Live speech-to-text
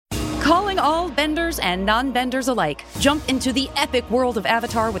Calling all benders and non-benders alike. Jump into the epic world of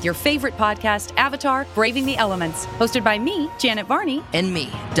Avatar with your favorite podcast, Avatar: Braving the Elements. Hosted by me, Janet Varney. And me,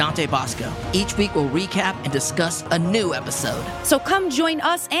 Dante Bosco. Each week we'll recap and discuss a new episode. So come join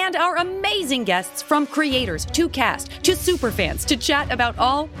us and our amazing guests, from creators to cast to superfans, to chat about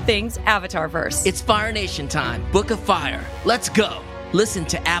all things Avatarverse. It's Fire Nation time. Book of Fire. Let's go. Listen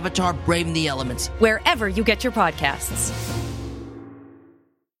to Avatar: Braving the Elements wherever you get your podcasts.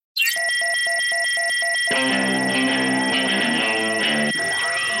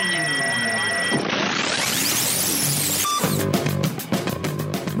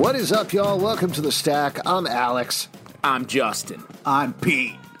 What is up, y'all? Welcome to The Stack. I'm Alex. I'm Justin. I'm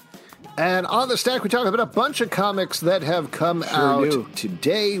Pete. And on The Stack, we talk about a bunch of comics that have come out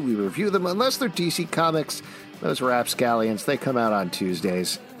today. We review them, unless they're DC Comics. Those rapscallions, they come out on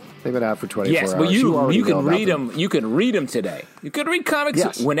Tuesdays. They've been out for 24 hours. Yes, well, you can read them. You can read them today. You can read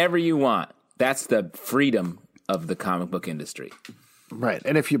comics whenever you want. That's the freedom of the comic book industry. Right.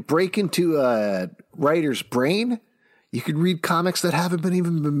 And if you break into a writer's brain, you can read comics that haven't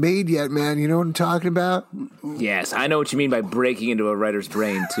even been made yet, man. You know what I'm talking about? Yes, I know what you mean by breaking into a writer's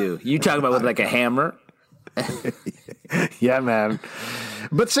brain, too. You talk about with like a hammer? Yeah, man.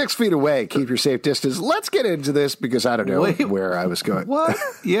 But 6 feet away, keep your safe distance. Let's get into this because I don't know where I was going. What?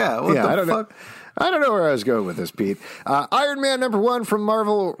 Yeah, what the I don't fuck? know. I don't know where I was going with this, Pete. Iron Man #1 from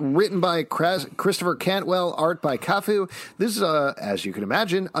Marvel, written by Christopher Cantwell, art by Cafu. This is, as you can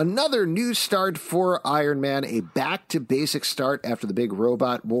imagine, another new start for Iron Man, a back-to-basic start after the big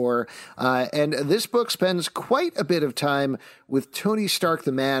robot war. And this book spends quite a bit of time with Tony Stark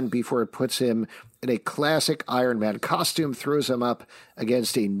the Man before it puts him in a classic Iron Man costume, throws him up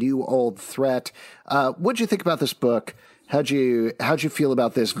against a new old threat. What'd you think about this book? How'd you feel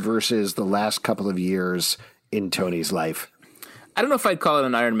about this versus the last couple of years in Tony's life? I don't know if I'd call it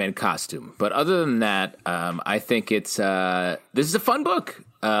an Iron Man costume, but other than that, I think it's this is a fun book.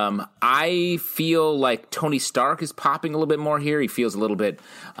 I feel like Tony Stark is popping a little bit more here. He feels a little bit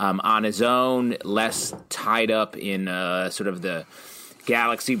on his own, less tied up in sort of the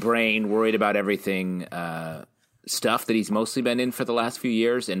galaxy brain, worried about everything stuff that he's mostly been in for the last few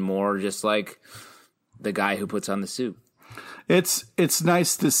years, and more just like the guy who puts on the suit. It's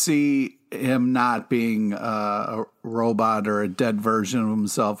nice to see him not being a robot or a dead version of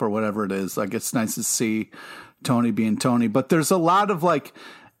himself or whatever it is. Like, it's nice to see Tony being Tony. But there's a lot of like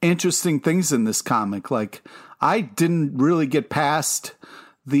interesting things in this comic. Like, I didn't really get past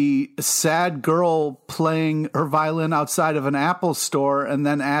the sad girl playing her violin outside of an Apple store and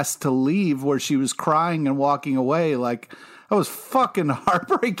then asked to leave, where she was crying and walking away. Like, that was fucking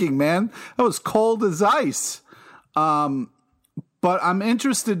heartbreaking, man. That was cold as ice. But I'm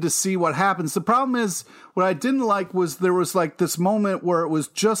interested to see what happens. The problem is, what I didn't like was there was like this moment where it was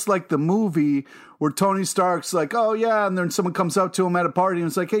just like the movie where Tony Stark's like, oh yeah, and then someone comes up to him at a party and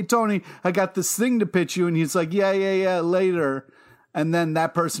it's like, hey Tony, I got this thing to pitch you, and he's like, yeah, later. And then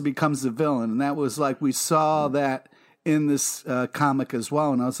that person becomes the villain. And that was like, we saw that in this comic as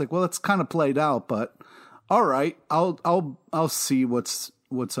well. And I was like, well, it's kind of played out, but all right, I'll see what's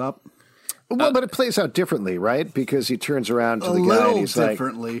up. Well, but it plays out differently, right? Because he turns around to the guy and he's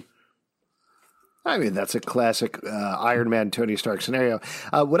differently. I mean, that's a classic Iron Man Tony Stark scenario.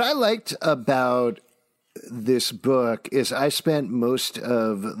 What I liked about this book is I spent most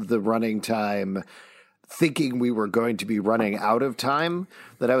of the running time thinking we were going to be running out of time,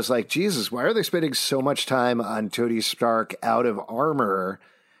 that I was like, Jesus, why are they spending so much time on Tony Stark out of armor?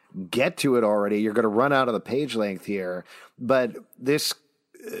 Get to it already. You're going to run out of the page length here. But this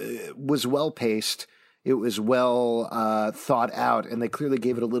was well paced. It was well thought out, and they clearly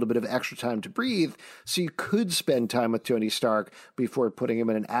gave it a little bit of extra time to breathe, so you could spend time with Tony Stark before putting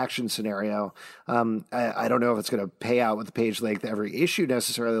him in an action scenario. I don't know if it's going to pay out with the page length every issue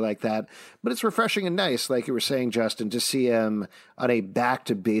necessarily like that, but it's refreshing and nice, like you were saying, Justin, to see him on a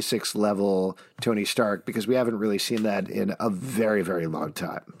back-to-basics level Tony Stark, because we haven't really seen that in a very, very long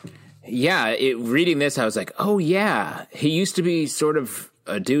time. Yeah, reading this, I was like, oh yeah, he used to be sort of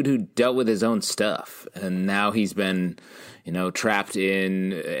a dude who dealt with his own stuff, and now he's been, trapped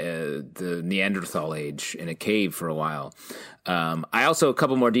in the Neanderthal age in a cave for a while. I also, a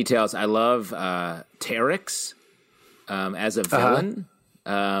couple more details. I love Terex as a villain.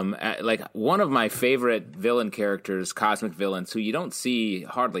 Like one of my favorite villain characters, cosmic villains, who you don't see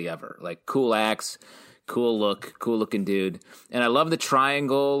hardly ever. Like cool axe, cool look, cool looking dude. And I love the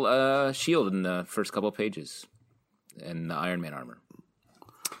triangle shield in the first couple pages and the Iron Man armor.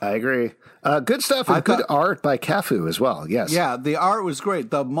 I agree. Good stuff and good art by Cafu as well. Yes. Yeah, the art was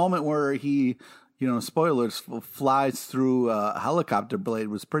great. The moment where he, spoilers, flies through a helicopter blade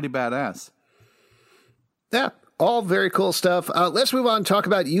was pretty badass. Yeah, all very cool stuff. Let's move on and talk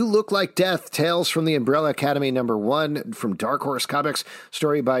about You Look Like Death, Tales from the Umbrella Academy #1 from Dark Horse Comics.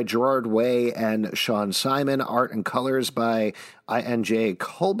 Story by Gerard Way and Sean Simon. Art and colors by INJ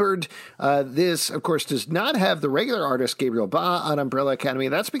Colbert. This, of course, does not have the regular artist Gabriel Ba on Umbrella Academy.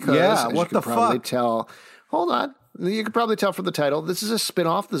 That's because, as you can probably tell, hold on. You can probably tell from the title, this is a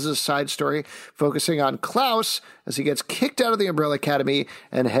spinoff. This is a side story focusing on Klaus as he gets kicked out of the Umbrella Academy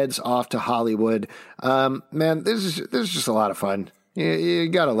and heads off to Hollywood. Man, this is just a lot of fun. You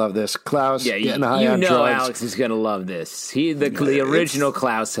gotta love this. Klaus getting high on drugs. Alex is gonna love this. He the original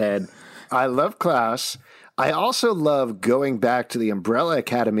Klaus head. I love Klaus. I also love going back to the Umbrella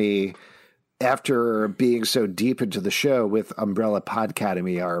Academy after being so deep into the show with Umbrella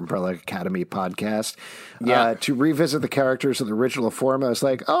Podcademy, our Umbrella Academy podcast, to revisit the characters of the original form. I was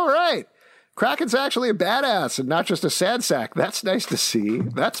like, all right, Kraken's actually a badass and not just a sad sack. That's nice to see.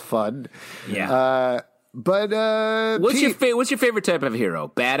 That's fun. Yeah. What's your favorite type of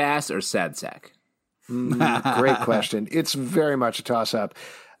hero? Badass or sad sack? Great question. It's very much a toss up.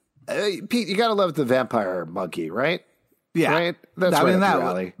 Pete, you got to love the vampire monkey, right? Yeah, right? That's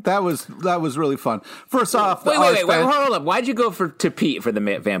that was really fun. First off, wait, hold up. Why'd you go to Pete for the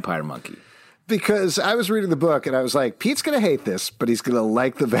vampire monkey? Because I was reading the book and I was like, Pete's going to hate this, but he's going to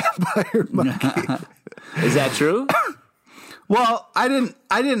like the vampire monkey. Is that true? Well, I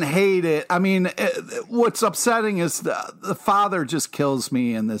didn't hate it. I mean, what's upsetting is the father just kills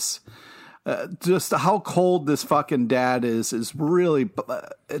me in this. Just how cold this fucking dad is really,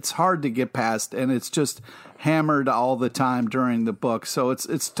 it's hard to get past, and it's just hammered all the time during the book. So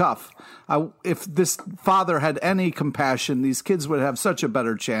it's tough. If this father had any compassion, these kids would have such a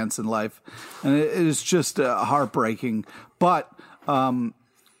better chance in life. And it is just heartbreaking. But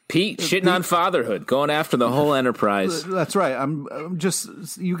Pete shitting on fatherhood, going after the whole enterprise. That's right. I'm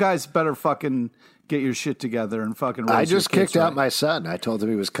just, you guys better fucking get your shit together and fucking raise I just kicked out right. my son. I told him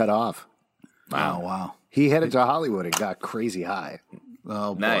he was cut off. Wow. He headed to Hollywood and got crazy high.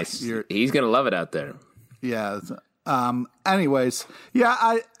 Oh, nice. Boy. He's going to love it out there. Yeah. Anyways,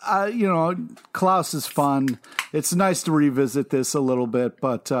 yeah, I Klaus is fun. It's nice to revisit this a little bit,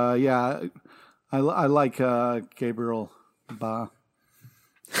 but yeah, I like Gabriel Ba.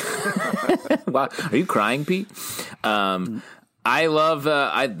 Wow. Are you crying, Pete? I love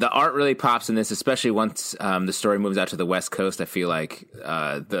the art really pops in this, especially once the story moves out to the West Coast. I feel like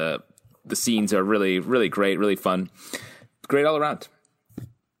the scenes are really, really great, really fun. Great all around.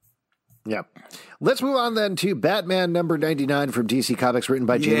 Yeah. Let's move on then to Batman #99 from DC Comics, written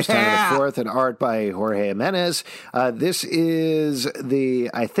by James Tynion IV and art by Jorge Jimenez. This is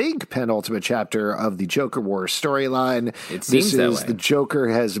I think, penultimate chapter of the Joker War storyline. It seems that way. The Joker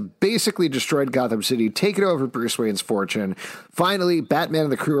has basically destroyed Gotham City, taken over Bruce Wayne's fortune. Finally, Batman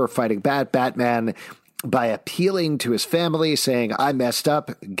and the crew are fighting Batman by appealing to his family, saying, I messed up,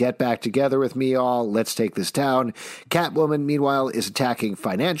 get back together with me all, let's take this down. Catwoman, meanwhile, is attacking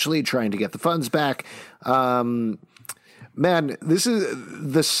financially, trying to get the funds back. Man, this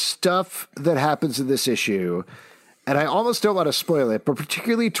is the stuff that happens in this issue, and I almost don't want to spoil it, but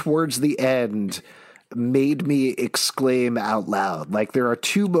particularly towards the end, made me exclaim out loud. Like, there are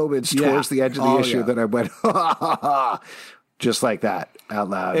two moments towards the end of the issue that I went, ha, ha, ha, just like that,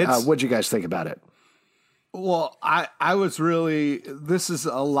 out loud. What'd you guys think about it? Well, I was really, this is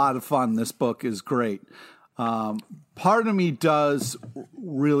a lot of fun. This book is great. Part of me does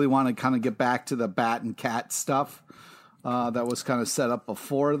really want to kind of get back to the Bat and Cat stuff that was kind of set up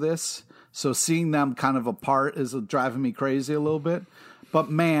before this. So seeing them kind of apart is driving me crazy a little bit. But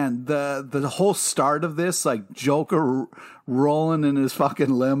man, the whole start of this, like Joker rolling in his fucking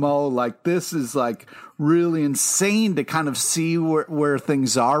limo, like this is like really insane to kind of see where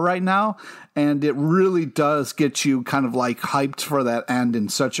things are right now. And it really does get you kind of like hyped for that end in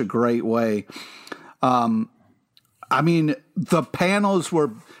such a great way. I mean, the panels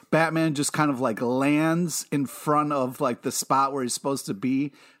where Batman just kind of like lands in front of like the spot where he's supposed to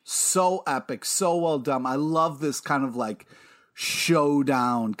be. So epic, so well done. I love this kind of like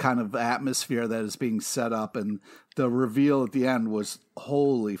showdown kind of atmosphere that is being set up, and the reveal at the end was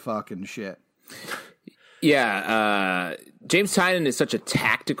holy fucking shit. Yeah, James Tynion is such a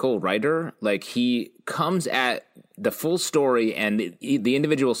tactical writer. Like, he comes at the full story and the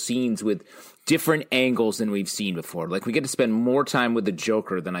individual scenes with different angles than we've seen before. Like, we get to spend more time with the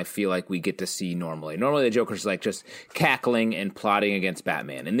Joker than I feel like we get to see normally. Normally, the Joker's like just cackling and plotting against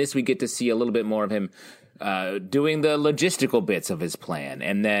Batman. In this, we get to see a little bit more of him doing the logistical bits of his plan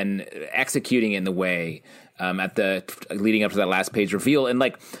and then executing in the way at the leading up to that last page reveal. And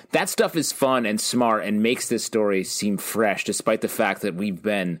like that stuff is fun and smart and makes this story seem fresh, despite the fact that we've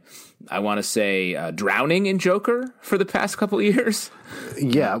been, I want to say, drowning in Joker for the past couple of years.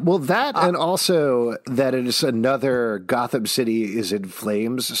 Yeah, well, that and also that it is another Gotham City is in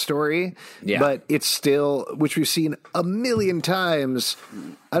flames story. Yeah. But it's still, which we've seen a million times.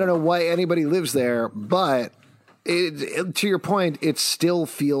 I don't know why anybody lives there, but to your point, it still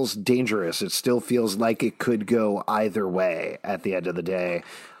feels dangerous. It still feels like it could go either way at the end of the day.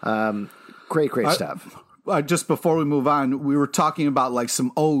 Great stuff. Just before we move on, we were talking about like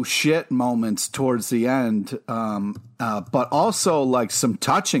some oh shit moments towards the end, but also like some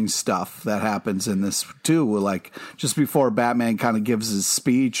touching stuff that happens in this too. Like just before Batman kind of gives his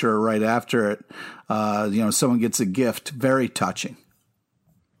speech or right after it, someone gets a gift. Very touching.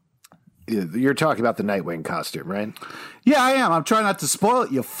 You're talking about the Nightwing costume, right? Yeah, I am. I'm trying not to spoil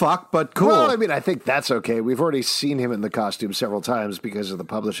it, you fuck, but cool. Well, I mean, I think that's okay. We've already seen him in the costume several times because of the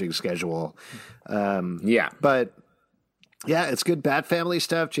publishing schedule. But yeah, it's good Bat Family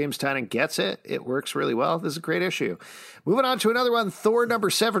stuff. James Tynion gets it. It works really well. This is a great issue. Moving on to another one, Thor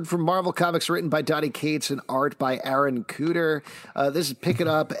 #7 from Marvel Comics, written by Donny Cates and art by Aaron Kuder. This is picking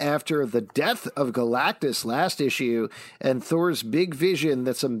up after the death of Galactus last issue and Thor's big vision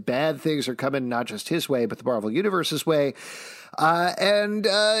that some bad things are coming not just his way, but the Marvel Universe's way. And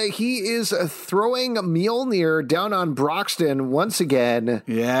he is throwing Mjolnir down on Broxton once again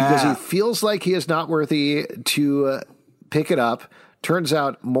because he feels like he is not worthy to pick it up. Turns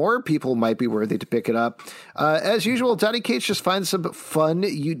out more people might be worthy to pick it up. As usual, Donny Cates just finds some fun,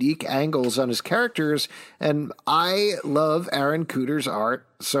 unique angles on his characters, and I love Aaron Kuder's art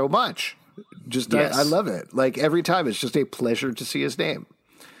so much. I love it. Like every time, it's just a pleasure to see his name.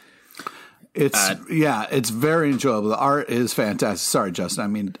 It's very enjoyable. The art is fantastic. Sorry,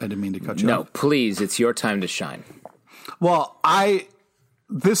 Justin. I didn't mean to cut you off. No, please, it's your time to shine. Well,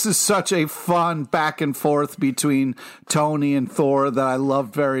 this is such a fun back and forth between Tony and Thor that I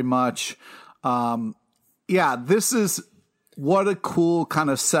love very much. This is what a cool kind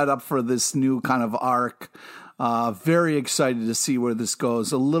of setup for this new kind of arc. Very excited to see where this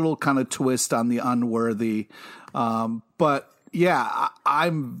goes. A little kind of twist on the unworthy. But yeah,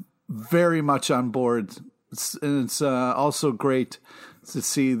 I'm very much on board. It's also great to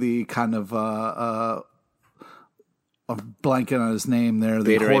see the kind of I'm blanking on his name there.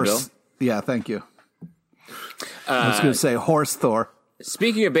 The Beta Ray horse. Bill? Yeah, thank you. I was going to say horse Thor.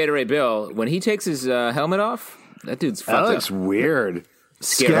 Speaking of Beta Ray Bill, when he takes his helmet off, that dude's fucked up. That looks weird.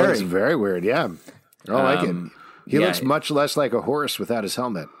 Scary. It's very weird, yeah. I don't like it. He looks much less like a horse without his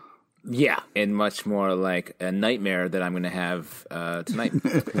helmet. Yeah, and much more like a nightmare that I'm going to have tonight.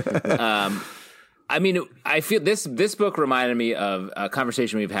 I feel this book reminded me of a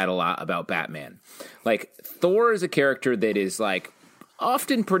conversation we've had a lot about Batman. Like, Thor is a character that is, like,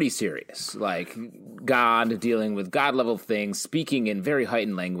 often pretty serious. Like, God, dealing with God-level things, speaking in very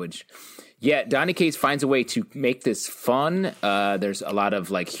heightened language. Yet, Donny Cates finds a way to make this fun. There's a lot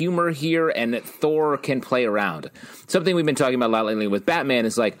of, like, humor here, and Thor can play around. Something we've been talking about a lot lately with Batman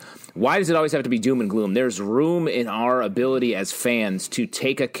is, like, why does it always have to be doom and gloom? There's room in our ability as fans to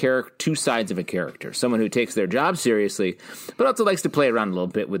take two sides of a character. Someone who takes their job seriously, but also likes to play around a little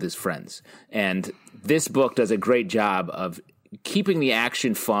bit with his friends. And this book does a great job of keeping the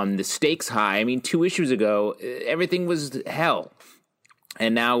action fun, the stakes high. I mean, 2 issues ago, everything was hell.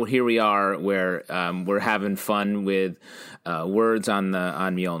 And now here we are where we're having fun with words on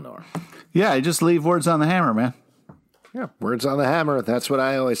Mjolnir. Yeah, just leave words on the hammer, man. Yeah, words on the hammer. That's what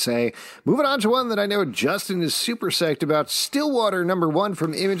I always say. Moving on to one that I know Justin is super psyched about. Stillwater #1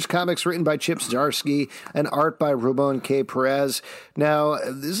 from Image Comics, written by Chip Zdarsky and art by Ramon K. Perez. Now,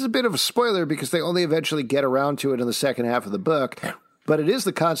 this is a bit of a spoiler because they only eventually get around to it in the second half of the book. But it is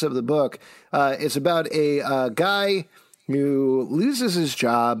the concept of the book. It's about a guy who loses his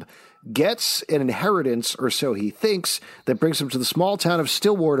job, gets an inheritance, or so he thinks, that brings him to the small town of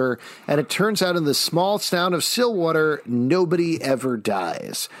Stillwater, and it turns out in the small town of Stillwater, nobody ever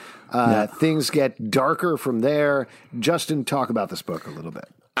dies. Things get darker from there. Justin, talk about this book a little bit.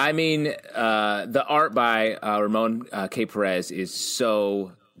 I mean, the art by Ramon K. Perez is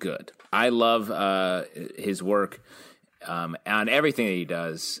so good. I love his work. On everything that he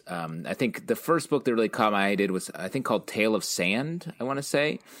does. I think the first book that really caught my eye was, I think, called Tale of Sand, I want to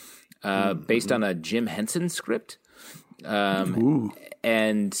say, based on a Jim Henson script.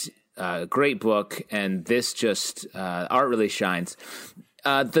 And great book, and this just, art really shines.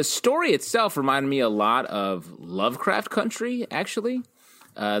 The story itself reminded me a lot of Lovecraft Country, actually.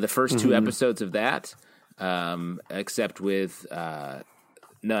 The first 2 episodes of that, except with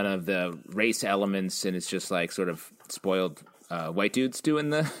none of the race elements, and it's just like sort of spoiled white dudes doing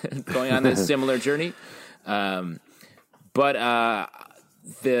going on this similar journey. But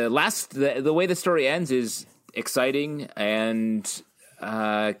the way the story ends is exciting and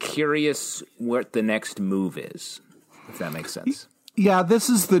curious what the next move is, if that makes sense. Yeah, this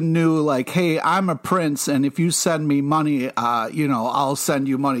is the new, like, hey, I'm a prince, and if you send me money, I'll send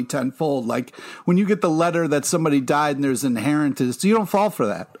you money tenfold. Like, when you get the letter that somebody died and there's inheritance, you don't fall for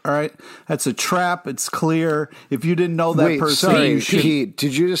that, all right? That's a trap. It's clear. If you didn't know that person... Sorry, Pete,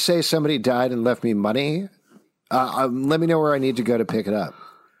 did you just say somebody died and left me money? Let me know where I need to go to pick it up.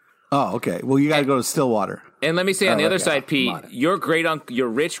 Oh, okay. Well, you got to go to Stillwater. And let me say on the other side, Pete, your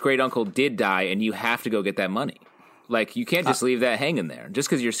rich great uncle did die, and you have to go get that money. Like, you can't just leave that hanging there just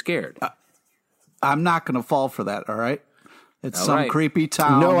because you're scared. I'm not going to fall for that, all right? It's all right. Creepy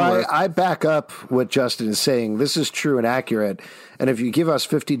town. No, I back up what Justin is saying. This is true and accurate. And if you give us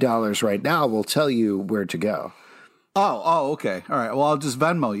 $50 right now, we'll tell you where to go. Oh, okay. All right. Well, I'll just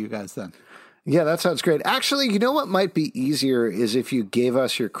Venmo you guys then. Yeah, that sounds great. Actually, you know what might be easier is if you gave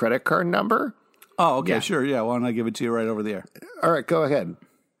us your credit card number. Oh, okay. Sure. Yeah. Why don't I give it to you right over the air? All right. Go ahead.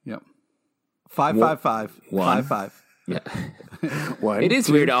 Yep. 555-55. Yeah. One, it is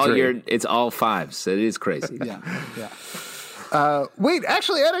 2, weird. 3. It's all fives. It is crazy. Yeah. Wait,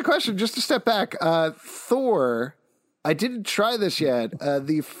 actually, I had a question just to step back. Thor, I didn't try this yet.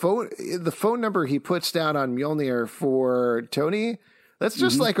 The phone number he puts down on Mjolnir for Tony, that's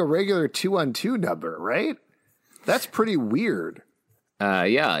just like a regular 212 number, right? That's pretty weird.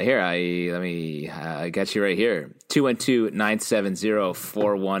 Yeah, here, I got you right here.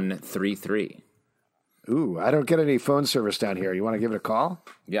 212-970-4133. Ooh, I don't get any phone service down here. You want to give it a call?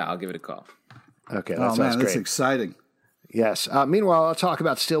 Yeah, I'll give it a call. Okay, that sounds great. That's exciting. Yes. Meanwhile, I'll talk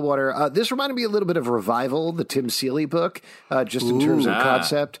about Stillwater. This reminded me a little bit of Revival, the Tim Seeley book, just in terms of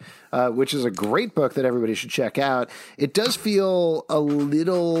concept, which is a great book that everybody should check out. It does feel a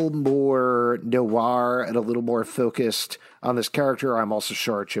little more noir and a little more focused on this character. I'm also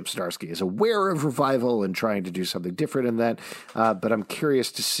sure Chip Zdarsky is aware of Revival and trying to do something different in that, but I'm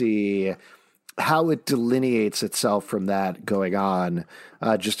curious to see how it delineates itself from that going on,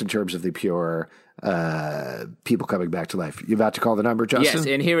 just in terms of the pure people coming back to life. You about to call the number, Justin? Yes,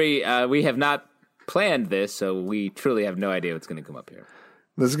 and here we have not planned this, so we truly have no idea what's going to come up here.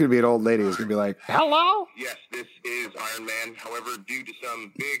 This is going to be an old lady who's going to be like, hello? Yes, this is Iron Man. However, due to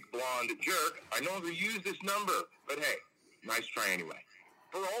some big blonde jerk, I no longer use this number. But hey, nice try anyway.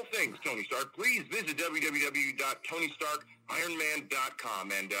 For all things Tony Stark, please visit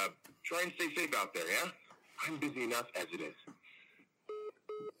www.tonystarkironman.com and try and stay safe out there, yeah? I'm busy enough as it is.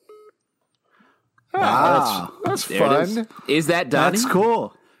 Wow, that's fun. Is that Donnie? That's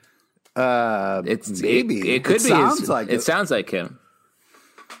cool. It's maybe. It could be. It sounds like him.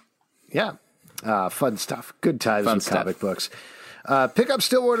 Yeah. Fun stuff. Good times Fun with stuff. comic books. Pick up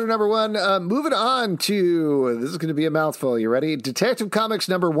Stillwater number 1. Moving on to, this is going to be a mouthful. You ready? Detective Comics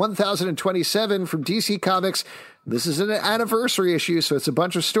number 1027 from DC Comics. This is an anniversary issue, so it's a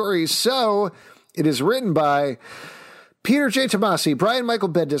bunch of stories. So it is written by Peter J. Tomasi, Brian Michael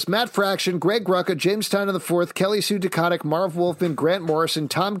Bendis, Matt Fraction, Greg Rucka, James Tynion IV, Kelly Sue DeConnick, Marv Wolfman, Grant Morrison,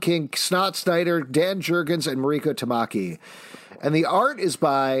 Tom King, Snot Snyder, Dan Jurgens, and Mariko Tamaki. And the art is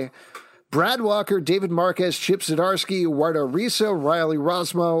by Brad Walker, David Marquez, Chip Zdarsky, Eduardo Riso, Riley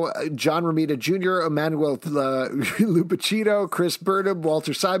Rosmo, John Romita Jr., Emmanuel Lupacino, Chris Burnham,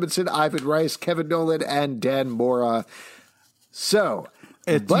 Walter Simonson, Ivan Rice, Kevin Nolan, and Dan Mora. So,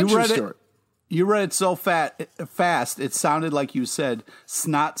 you read it so fast, it sounded like you said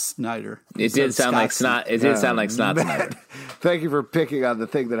Snot Snyder. It did sound like Snot. It did sound like Snot Snyder. Thank you for picking on the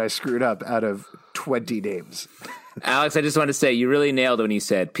thing that I screwed up out of 20 names. Alex, I just wanted to say you really nailed it when you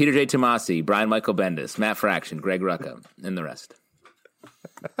said Peter J. Tomasi, Brian Michael Bendis, Matt Fraction, Greg Rucka, and the rest.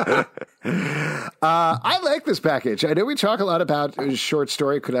 I like this package. I know we talk a lot about short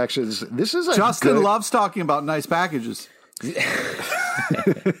story connections. This is Justin loves talking about nice packages.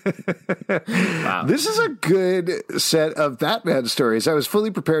 Wow. This is a good set of Batman stories. I was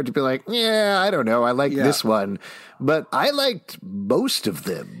fully prepared to be like, I don't know. I like this one, but I liked most of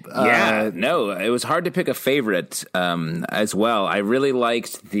them. No, it was hard to pick a favorite as well. I really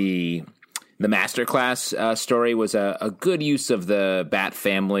liked the Masterclass story. Was a good use of the Bat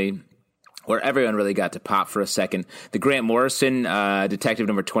family, where everyone really got to pop for a second. The Grant Morrison Detective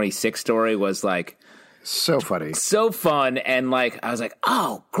number 26 story was like, so funny. So fun. And I was like,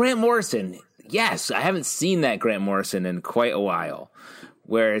 oh, Grant Morrison. Yes, I haven't seen that Grant Morrison in quite a while.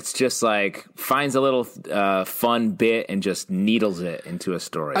 Where it's just finds a little fun bit and just needles it into a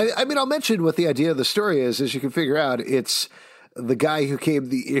story. I mean, I'll mention what the idea of the story is, as you can figure out. It's the guy who came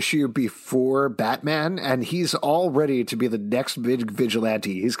the issue before Batman, and he's all ready to be the next big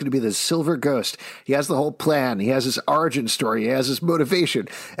vigilante. He's going to be the Silver Ghost. He has the whole plan. He has his origin story. He has his motivation,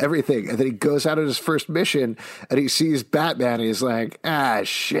 everything. And then he goes out on his first mission, and he sees Batman, and he's like,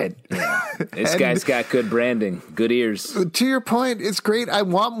 shit. This guy's got good branding, good ears. To your point, it's great. I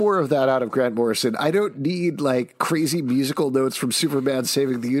want more of that out of Grant Morrison. I don't need like crazy musical notes from Superman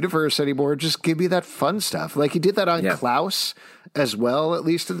saving the universe anymore. Just give me that fun stuff. Like he did that on Klaus as well, at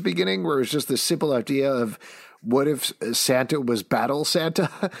least at the beginning, where it was just this simple idea of what if Santa was Battle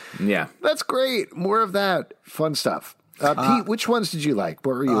Santa? Yeah. That's great. More of that fun stuff. Pete, which ones did you like?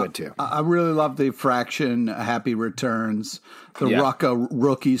 What were you into? I really loved the Fraction, Happy Returns. The Rucka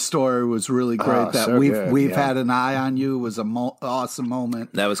rookie story was really great. We've had an eye on you was an awesome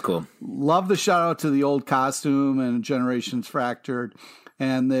moment. That was cool. Love the shout out to the old costume and Generations Fractured.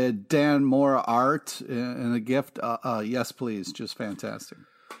 And the Dan Mora art and the gift, yes, please. Just fantastic.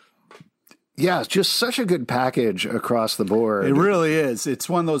 Yeah, it's just such a good package across the board. It really is. It's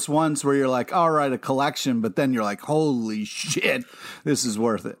one of those ones where you're like, all right, a collection, but then you're like, holy shit, this is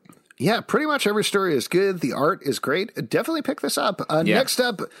worth it. Yeah, pretty much every story is good. The art is great. Definitely pick this up. Next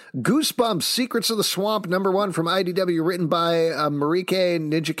up, Goosebumps, Secrets of the Swamp, #1 from IDW, written by Marike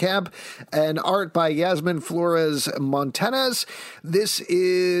Ninja Camp and art by Yasmin Flores Montanez. This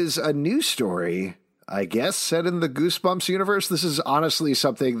is a new story, I guess, set in the Goosebumps universe. This is honestly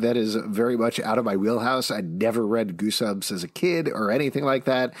something that is very much out of my wheelhouse. I never read Goosebumps as a kid or anything like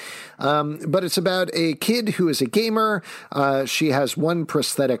that. But it's about a kid who is a gamer. She has one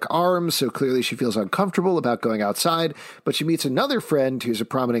prosthetic arm, so clearly she feels uncomfortable about going outside. But she meets another friend who's a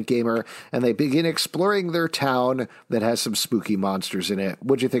prominent gamer, and they begin exploring their town that has some spooky monsters in it.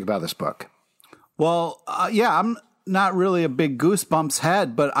 What'd you think about this book? Well, I'm not really a big Goosebumps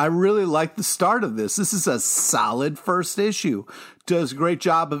head, but I really like the start of this. This is a solid first issue. Does a great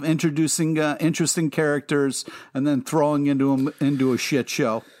job of introducing interesting characters and then throwing into a shit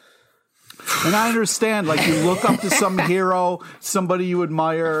show. And I understand, like, you look up to some hero, somebody you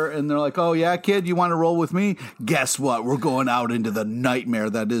admire, and they're like, oh, yeah, kid, you want to roll with me? Guess what? We're going out into the nightmare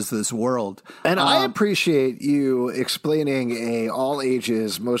that is this world. And I appreciate you explaining a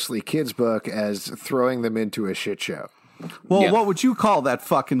all-ages, mostly kids book as throwing them into a shit show. Well, what would you call that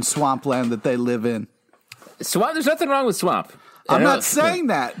fucking swampland that they live in? Swamp? There's nothing wrong with swamp. I'm not saying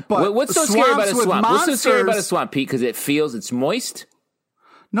that, but what's so scary about a swamp? What's so scary about a swamp, Pete? Because it's moist?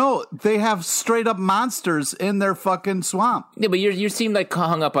 No, they have straight up monsters in their fucking swamp. Yeah, but you seem like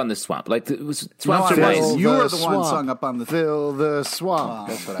hung up on the swamp. Like swamps are nice. nice. You were the one hung up on the fill the swamp.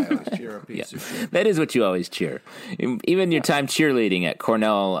 That's what I always cheer a piece of shit. That is what you always cheer. Even your time cheerleading at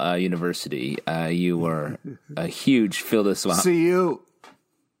Cornell University, you were a huge fill the swamp. See you.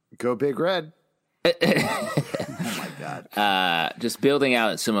 Go Big Red. Oh my God. Just building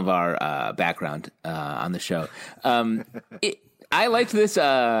out some of our background on the show. I liked this.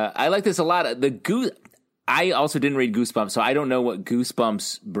 I like this a lot. I also didn't read Goosebumps, so I don't know what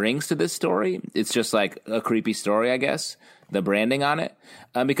Goosebumps brings to this story. It's just like a creepy story, I guess. The branding on it,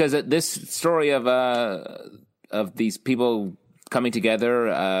 because this story of these people coming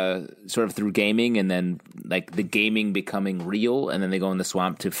together, sort of through gaming, and then like the gaming becoming real, and then they go in the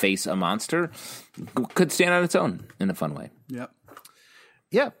swamp to face a monster, could stand on its own in a fun way. Yep.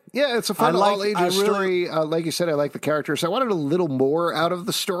 Yeah, it's a fun all-ages story. Like you said, I like the characters. I wanted a little more out of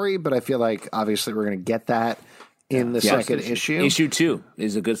the story, but I feel like obviously we're going to get that in the second issue. Issue 2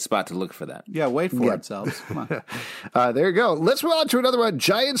 is a good spot to look for that. Yeah, wait for it, Selves. Come on. There you go. Let's move on to another one.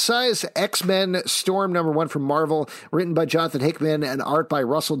 Giant Size X-Men Storm #1 from Marvel, written by Jonathan Hickman and art by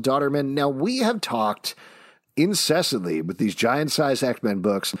Russell Dauterman. Now, we have talked incessantly with these Giant Size X-Men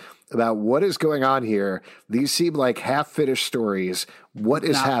books about what is going on here. These seem like half-finished stories. What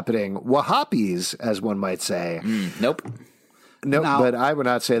is happening? Wahapis, as one might say. Nope. Nope, but I would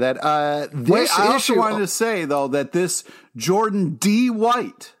not say that. I also wanted to say, though, that this Jordan D.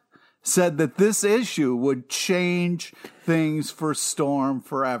 White said that this issue would change things for Storm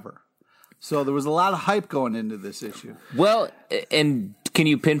forever. So there was a lot of hype going into this issue. Well, and can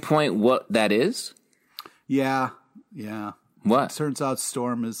you pinpoint what that is? Yeah. What? It turns out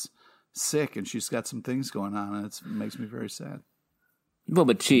Storm is sick and she's got some things going on, and it makes me very sad. Well,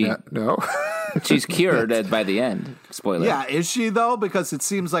 but no. She's cured by the end. Spoiler. Yeah, is she though? Because it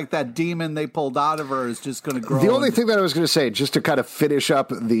seems like that demon they pulled out of her is just going to grow. The only thing that I was going to say, just to kind of finish up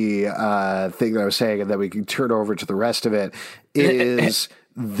the thing that I was saying, and then we can turn over to the rest of it, is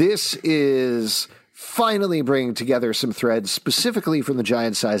this is finally bringing together some threads specifically from the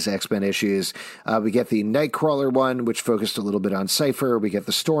giant-sized X-Men issues. We get the Nightcrawler one, which focused a little bit on Cypher. We get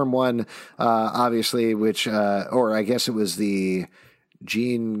the Storm one, obviously, which, or I guess it was the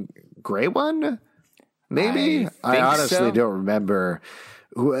Jean Grey one? Maybe? I honestly don't remember.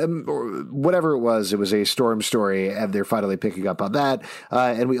 Whatever it was a Storm story, and they're finally picking up on that.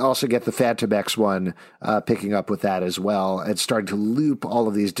 And we also get the Phantom X one picking up with that as well, and starting to loop all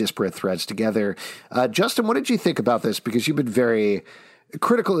of these disparate threads together. Justin, what did you think about this? Because you've been very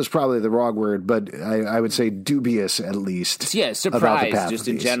critical is probably the wrong word, but I would say dubious at least. Yeah, surprised just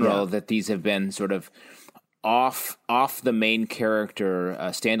in general that these have been sort of off the main character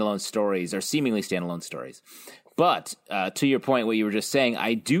standalone stories, or seemingly standalone stories. But to your point, what you were just saying,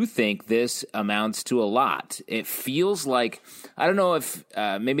 I do think this amounts to a lot. It feels like, I don't know if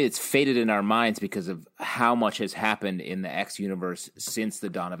maybe it's faded in our minds because of how much has happened in the X universe since the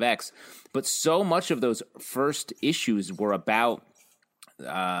dawn of X, but so much of those first issues were about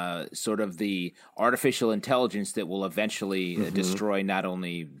sort of the artificial intelligence that will eventually destroy not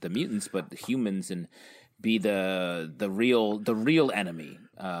only the mutants but the humans and be the real enemy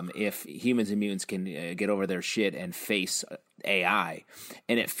if humans and mutants can get over their shit and face AI.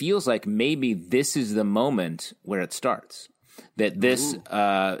 And it feels like maybe this is the moment where it starts. That this,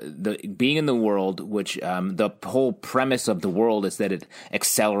 the being in the world, which the whole premise of the world is that it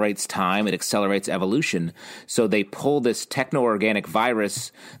accelerates time, it accelerates evolution. So they pull this techno-organic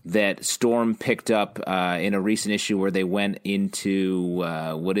virus that Storm picked up in a recent issue where they went into,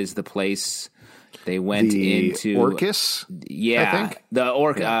 what is the place? They went into Orcus. Yeah, I think. The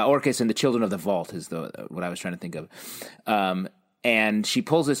Orcus and the Children of the Vault is what I was trying to think of. And she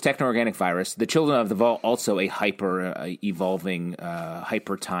pulls this techno-organic virus. The Children of the Vault, also a hyper-evolving,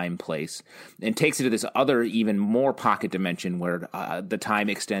 hyper-time place, and takes it to this other, even more pocket dimension where the time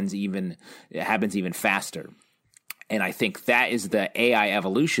extends it happens even faster. And I think that is the AI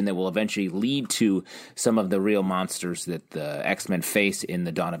evolution that will eventually lead to some of the real monsters that the X-Men face in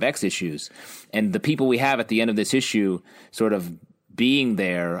the Dawn of X issues. And the people we have at the end of this issue sort of being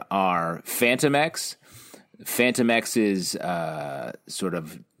there are Phantom X, Phantom X's sort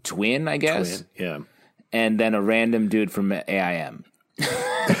of twin, I guess. Yeah. And then a random dude from AIM.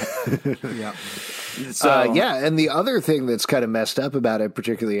 Yeah. So, and the other thing that's kind of messed up about it,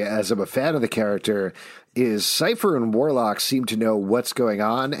 particularly as I'm a fan of the character, is Cypher and Warlock seem to know what's going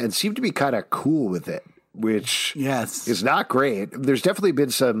on and seem to be kind of cool with it, which is not great. There's definitely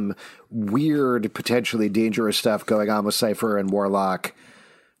been some weird, potentially dangerous stuff going on with Cypher and Warlock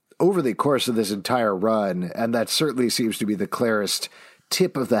over the course of this entire run, and that certainly seems to be the clearest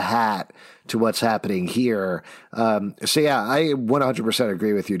tip of the hat to what's happening here. I 100%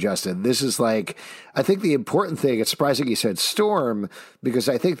 agree with you, Justin. This is like, I think the important thing, it's surprising you said Storm, because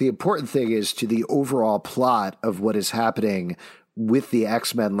I think the important thing is to the overall plot of what is happening with the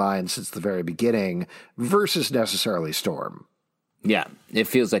X-Men line since the very beginning versus necessarily Storm. Yeah, it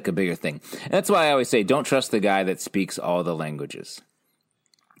feels like a bigger thing. And that's why I always say, don't trust the guy that speaks all the languages.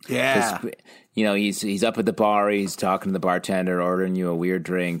 Yeah. You know, he's up at the bar, he's talking to the bartender, ordering you a weird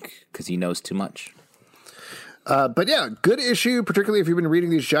drink because he knows too much. But yeah, good issue, particularly if you've been reading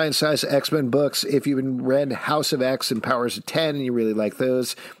these giant-sized X-Men books. If you've been read House of X and Powers of 10 and you really like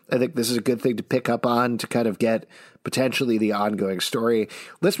those, I think this is a good thing to pick up on to kind of get potentially the ongoing story.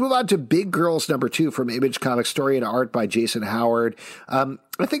 Let's move on to Big Girls #2 from Image Comics, story and art by Jason Howard.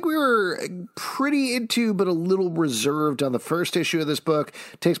 I think we were pretty into, but a little reserved on the first issue of this book.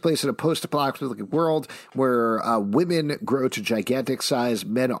 It takes place in a post-apocalyptic world where women grow to gigantic size.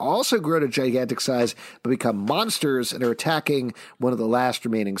 Men also grow to gigantic size, but become monsters and are attacking one of the last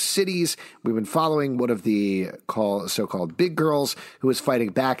remaining cities. We've been following one of the so-called Big Girls who is fighting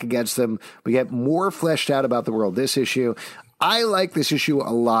back against them. We get more fleshed out about the world this issue. I like this issue a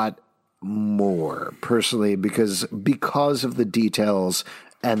lot more personally because of the details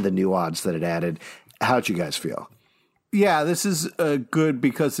and the nuance that it added. How'd you guys feel? Yeah, this is good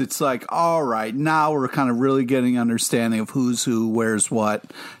because it's like, all right, now we're kind of really getting understanding of who's who, where's what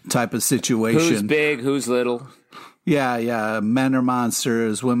type of situation. Who's big, who's little. Yeah. Men are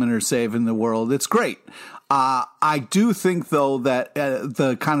monsters, women are saving the world. It's great. I do think, though, that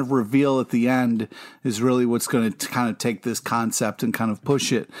the kind of reveal at the end is really what's going to kind of take this concept and kind of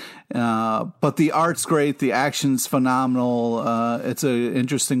push it. But the art's great. The action's phenomenal. It's an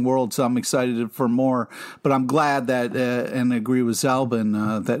interesting world, so I'm excited for more. But I'm glad that, and I agree with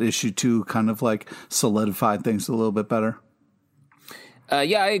Zalbin, that issue 2 kind of like solidified things a little bit better.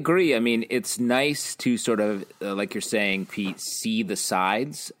 Yeah, I agree. I mean, it's nice to sort of, like you're saying, Pete, see the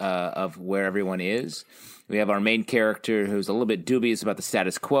sides of where everyone is. We have our main character who's a little bit dubious about the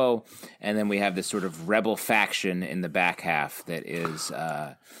status quo, and then we have this sort of rebel faction in the back half that is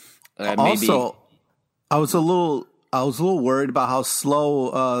maybe. Also, I was a little worried about how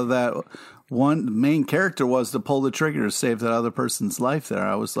slow that one main character was to pull the trigger to save that other person's life. There,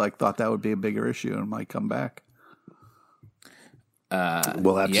 I was like, thought that would be a bigger issue and might come back.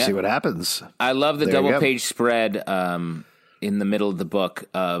 We'll have to see what happens. I love the double-page spread in the middle of the book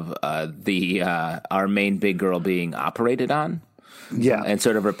of our main big girl being operated on, and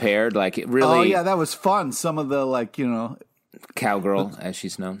sort of repaired. Like it really. Oh yeah, that was fun. Some of the cowgirl, as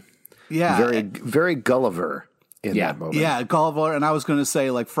she's known. Yeah, very very Gulliver in that moment. Yeah, Gulliver, and I was going to say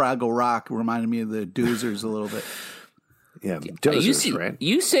like Fraggle Rock reminded me of the Doozers a little bit. Yeah, Dozers, right?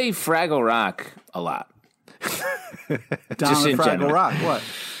 You say Fraggle Rock a lot. Down at Fraggle Rock, what?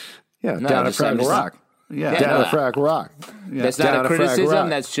 Yeah, down at Fraggle Rock. Yeah, down at Fraggle Rock. Yeah. That's not a criticism.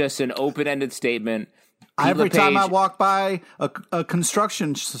 That's just an open-ended statement. Every time I walk by a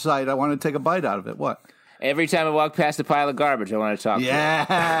construction site, I want to take a bite out of it. What? Every time I walk past a pile of garbage, I want to talk.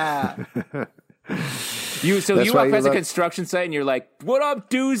 Yeah. You walk past a construction site and you're like, "What up,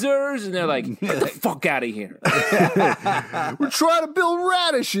 doozers?" And they're like, "Get the fuck out of here." We're trying to build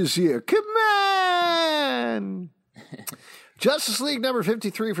radishes here. Come on. Justice League number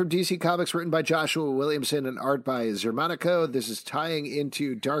 53 from DC Comics, written by Joshua Williamson and art by Zermanico. This is tying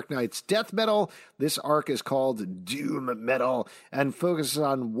into Dark Knight's Death Metal. This arc is called Doom Metal and focuses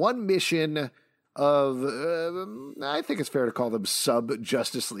on one mission of, I think it's fair to call them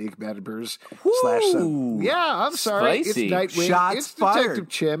sub-Justice League members. I'm sorry. Spicy. It's Nightwing. Shots it's fired. Detective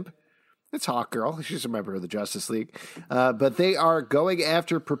Chimp. It's Hawkgirl. She's a member of the Justice League. But they are going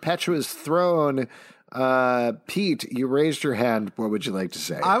after Perpetua's throne. Pete, you raised your hand. What would you like to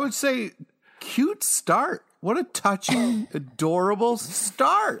say? I would say cute start. What a touching, adorable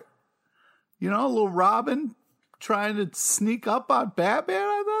start. You know, little Robin trying to sneak up on Batman.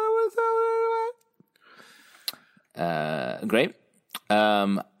 I thought it was Great.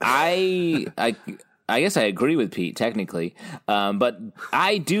 I guess I agree with Pete technically, but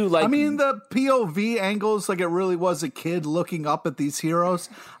I do like. I mean, the POV angles, like it really was a kid looking up at these heroes.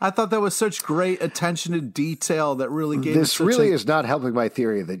 I thought that was such great attention to detail that really gave. This really is not helping my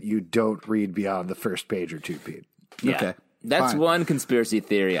theory that you don't read beyond the first page or two, Pete. Yeah, okay, that's fine. One conspiracy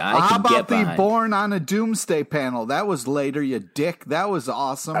theory I How can about get the behind. Born on a Doomsday panel? That was later, you dick. That was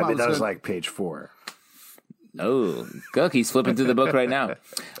awesome. I mean, that was like page 4. Oh, Cook, he's flipping through the book right now.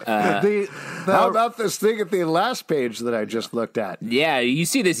 How about this thing at the last page that I just looked at? Yeah, you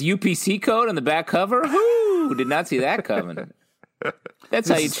see this UPC code on the back cover? Whoo! Did not see that coming. That's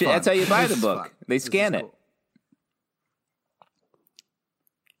how you buy the book. Fun. They scan it. Cool.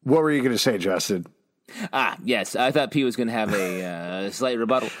 What were you going to say, Justin? Yes. I thought P was going to have a slight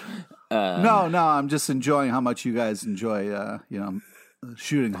rebuttal. No, I'm just enjoying how much you guys enjoy,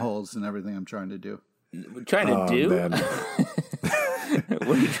 shooting holes and everything I'm trying to do. We're trying to do? Man.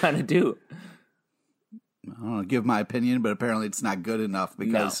 What are you trying to do? I don't know, give my opinion, but apparently it's not good enough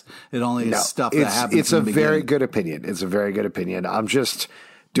because it only is stuff that It's happens. a very good opinion. It's a very good opinion. I'm just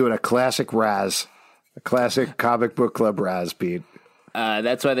doing a classic Raz, a classic comic book club Raz, Pete.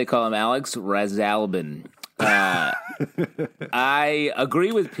 That's why they call him Alex Razalbin. I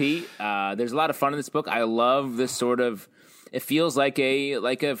agree with Pete. There's a lot of fun in this book. I love this sort of. It feels like a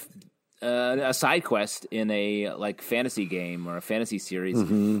side quest in a fantasy game or a fantasy series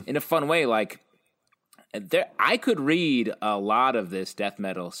in a fun way. I could read a lot of this death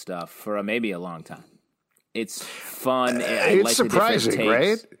metal stuff for maybe a long time. It's fun. It's surprising,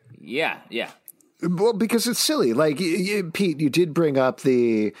 right? Yeah. Well, because it's silly. Pete, you did bring up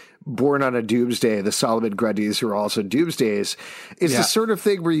the Born on a Doomsday, the Solomon Grundys who are also Doomsdays. It's the sort of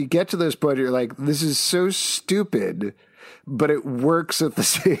thing where you get to this point, you're like, this is so stupid, but it works at the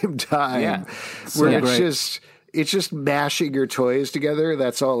same time. Yeah. Where it's just mashing your toys together.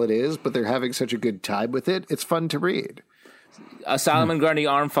 That's all it is. But they're having such a good time with it. It's fun to read. A Solomon Grundy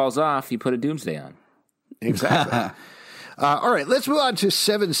arm falls off. You put a Doomsday on. Exactly. All right, let's move on to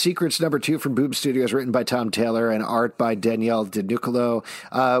Seven Secrets #2 from Boom Studios, written by Tom Taylor and art by Danielle DiNiccolo.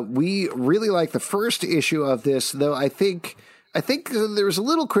 We really like the first issue of this, though I think there was a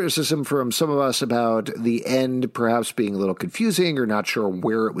little criticism from some of us about the end perhaps being a little confusing or not sure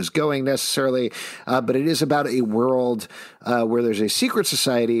where it was going necessarily. But it is about a world where there's a secret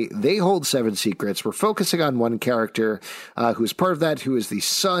society. They hold 7 secrets. We're focusing on one character who's part of that, who is the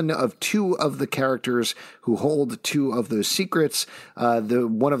son of 2 of the characters who hold 2 of those secrets. At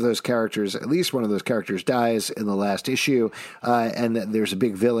least one of those characters dies in the last issue, and there's a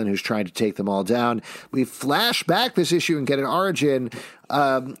big villain who's trying to take them all down. We flash back this issue and get an origin.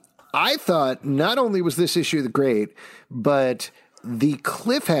 I thought not only was this issue great, but the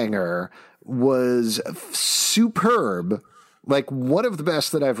cliffhanger was superb. Like one of the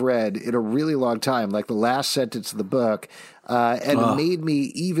best that I've read in a really long time, like the last sentence of the book, and made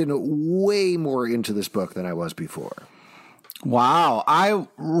me even way more into this book than I was before. Wow. I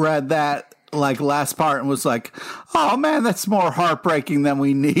read that like last part and was like, oh man, that's more heartbreaking than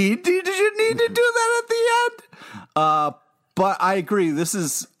we need. Did you need to do that at the end? But I agree. This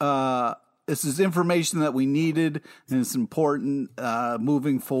is information that we needed, and it's important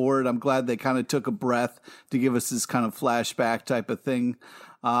moving forward. I'm glad they kind of took a breath to give us this kind of flashback type of thing.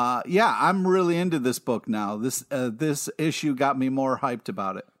 Yeah, I'm really into this book now. This issue got me more hyped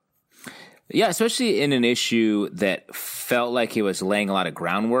about it. Yeah, especially in an issue that felt like it was laying a lot of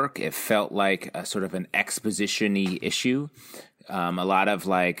groundwork. It felt like a sort of an exposition-y issue. A lot of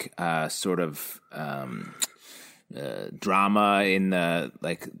like drama in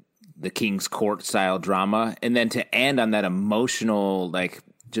the King's Court style drama, and then to end on that emotional like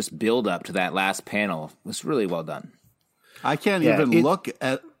just build up to that last panel was really well done. I can't even look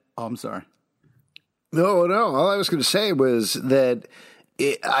at. Oh, I'm sorry. No. All I was going to say was that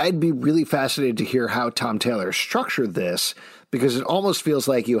I'd be really fascinated to hear how Tom Taylor structured this, because it almost feels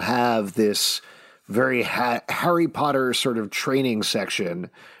like you have this very Harry Potter sort of training section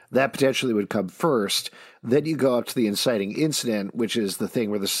that potentially would come first. Then you go up to the inciting incident, which is the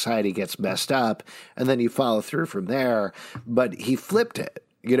thing where the society gets messed up, and then you follow through from there. But he flipped it.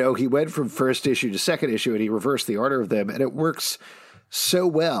 You know, he went from first issue to second issue, and he reversed the order of them, and it works so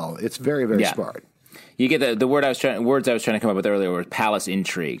well. It's very, very smart. You get the words I was trying to come up with earlier were palace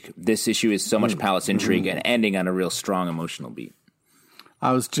intrigue. This issue is so much palace intrigue and ending on a real strong emotional beat.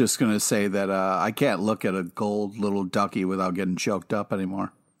 I was just going to say that I can't look at a gold little ducky without getting choked up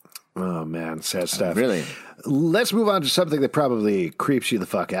anymore. Oh, man, sad stuff. Really? Let's move on to something that probably creeps you the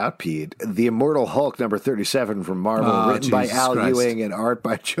fuck out, Pete. The Immortal Hulk number 37 from Marvel, written by Al Ewing and art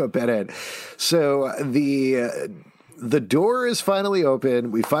by Joe Bennett. So the door is finally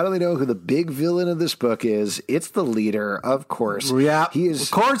open. We finally know who the big villain of this book is. It's the leader, of course. Yeah, he is.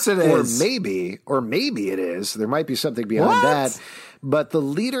 Of course it is. Or maybe it is. There might be something behind that. But the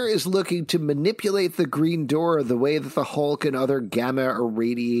leader is looking to manipulate the Green Door the way that the Hulk and other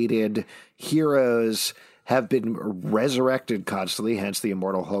gamma-irradiated heroes have been resurrected constantly, hence the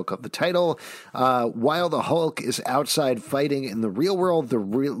Immortal Hulk of the title. While the Hulk is outside fighting in the real world, the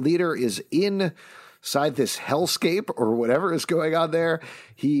leader is inside this hellscape or whatever is going on there.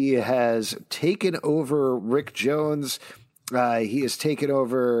 He has taken over Rick Jones. He has taken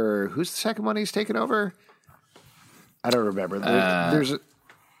over... Who's the second one he's taken over? I don't remember.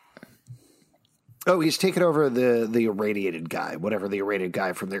 He's taken over the irradiated guy, whatever the irradiated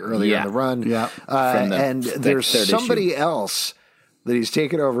guy from the earlier in the run. Yeah. And there's somebody else that he's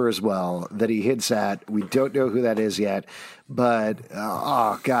taken over as well that he hints at. We don't know who that is yet, but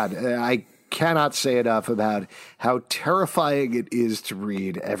oh God, I cannot say enough about how terrifying it is to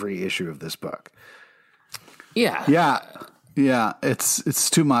read every issue of this book. Yeah, it's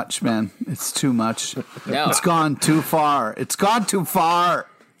too much, man. It's too much. No. It's gone too far.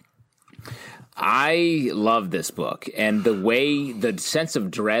 I love this book, and the sense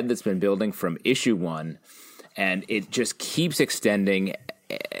of dread that's been building from issue 1, and it just keeps extending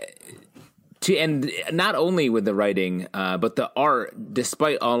to, and not only with the writing, but the art,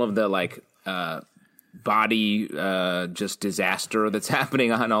 despite all of the body just disaster that's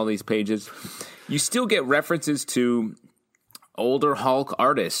happening on all these pages, you still get references to older Hulk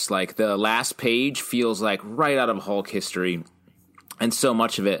artists. Like the last page feels like right out of Hulk history, and so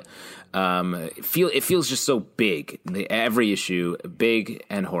much of it feels just so big. Every issue big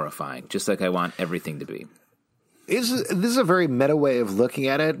and horrifying, just like I want everything to be. This is a very meta way of looking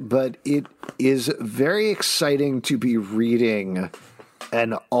at it, but it is very exciting to be reading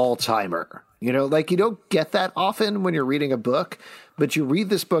an all-timer. You know, like you don't get that often when you're reading a book, but you read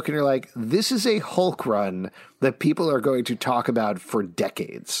this book and you're like, this is a Hulk run that people are going to talk about for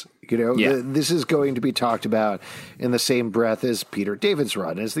decades. You know, this is going to be talked about in the same breath as Peter David's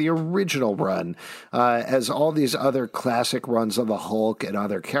run, as the original run, as all these other classic runs of the Hulk and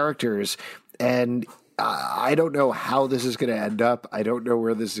other characters. And I don't know how this is going to end up. I don't know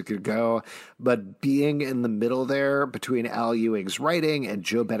where this is going to go. But being in the middle there between Al Ewing's writing and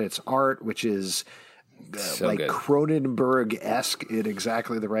Joe Bennett's art, which is So like good. Cronenberg-esque in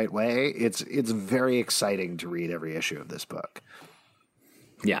exactly the right way. It's very exciting to read every issue of this book.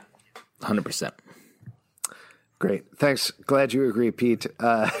 Yeah, 100%. Great. Thanks. Glad you agree, Pete.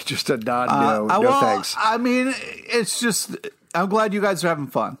 Just a nod, no thanks. I mean, it's just, I'm glad you guys are having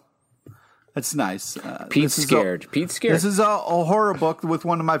fun. That's nice. Pete's scared. Pete's scared. This is a horror book with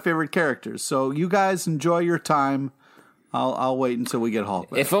one of my favorite characters. So you guys enjoy your time. I'll wait until we get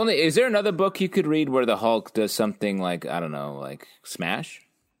Hulk back. If only, is there another book you could read where the Hulk does something like, I don't know, like Smash?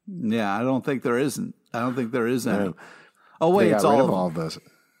 Yeah, I don't think there isn't. I don't think there is any. No. Oh, wait, They it's got rid all of those.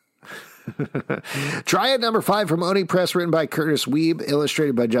 Triad number 5 from Oni Press, written by Curtis Weeb,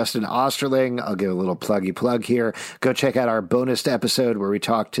 illustrated by Justin Osterling. I'll give a little pluggy plug here. Go check out our bonus episode where we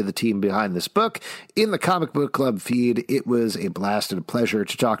talk to the team behind this book in the Comic Book Club feed. It was a blast and a pleasure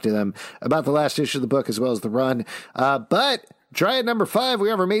to talk to them about the last issue of the book as well as the run. But Triad number 5, we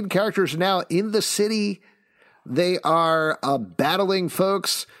have our main characters now in the city. They are battling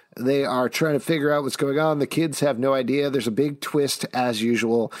folks. They are trying to figure out what's going on. The kids have no idea. There's a big twist, as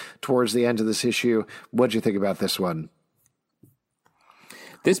usual, towards the end of this issue. What'd you think about this one?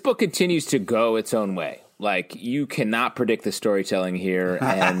 This book continues to go its own way. Like, you cannot predict the storytelling here,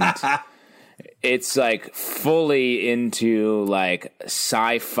 and it's like fully into like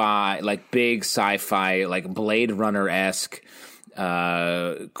sci-fi, like big sci-fi, like Blade Runner-esque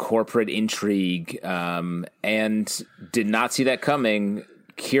corporate intrigue, and did not see that coming.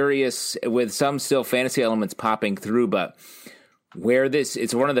 Curious, with some still fantasy elements popping through, but where this,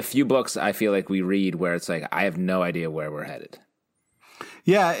 it's one of the few books I feel like we read where it's like, I have no idea where we're headed.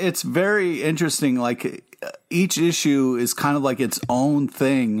 Yeah, it's very interesting. Like, each issue is kind of like its own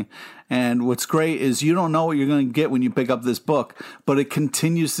thing. And what's great is you don't know what you're going to get when you pick up this book, but it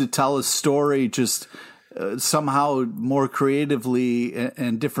continues to tell a story just somehow more creatively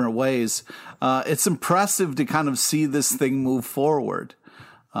in different ways. It's impressive to kind of see this thing move forward.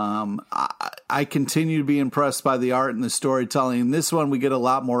 I continue to be impressed by the art and the storytelling. In this one, we get a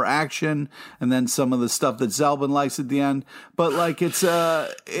lot more action, and then some of the stuff that Zelbin likes at the end. But like, it's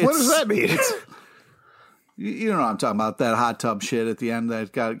what does that mean? You know what I'm talking about, that hot tub shit at the end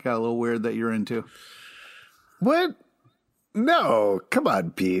that got a little weird that you're into. What? No, come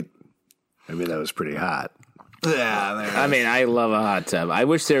on, Pete. I mean, that was pretty hot. Yeah, I mean, I love a hot tub. I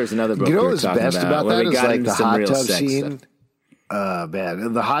wish there was another book You know we were what's talking best about where that we is got like into the some hot real tub sex scene. stuff.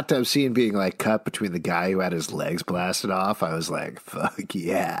 Man, the hot tub scene being like cut between the guy who had his legs blasted off. I was like, fuck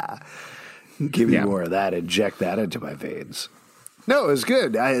yeah. Give me more of that. Inject that into my veins. No, it was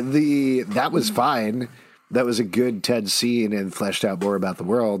good. That was fine. That was a good tense scene and fleshed out more about the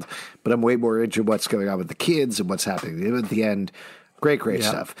world. But I'm way more into what's going on with the kids and what's happening at the end. Great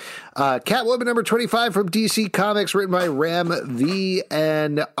stuff. Catwoman number 25 from DC Comics, written by Ram V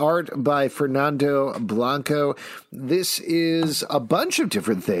and art by Fernando Blanco. This is a bunch of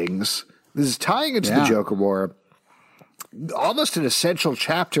different things. This is tying into the Joker War. Almost an essential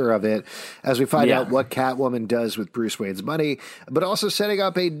chapter of it as we find out what Catwoman does with Bruce Wayne's money, but also setting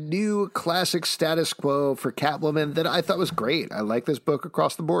up a new classic status quo for Catwoman that I thought was great. I like this book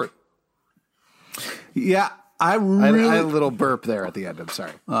across the board. Yeah. I had a little burp there at the end. I'm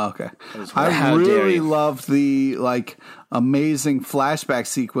sorry. Oh, okay. I really loved the like amazing flashback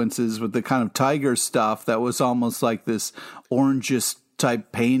sequences with the kind of tiger stuff that was almost like this orangist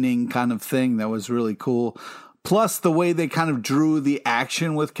type painting kind of thing that was really cool. Plus the way they kind of drew the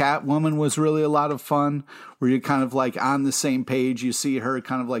action with Catwoman was really a lot of fun, where you're kind of like on the same page. You see her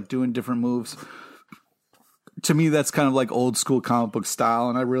kind of like doing different moves. To me, that's kind of like old school comic book style,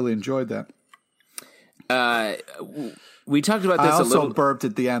 and I really enjoyed that. We talked about this I also a little. burped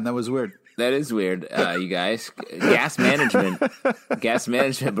at the end. That was weird. That is weird, you guys. Gas management,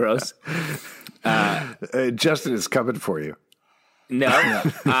 bros. Justin is coming for you. No,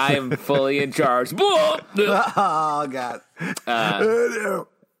 I am fully in charge. Oh God! I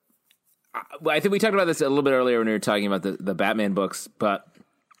think we talked about this a little bit earlier when we were talking about the Batman books, but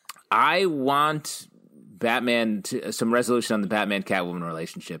I want Batman some resolution on the Batman Catwoman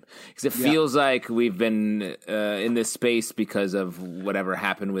relationship, because it feels like we've been in this space because of whatever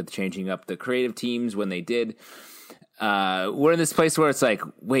happened with changing up the creative teams when they did. We're in this place where it's like,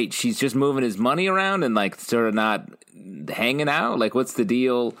 wait, she's just moving his money around and like sort of not hanging out. Like, what's the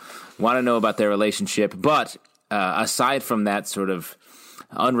deal? Want to know about their relationship. But aside from that sort of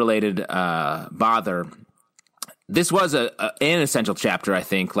unrelated bother, this was an essential chapter, I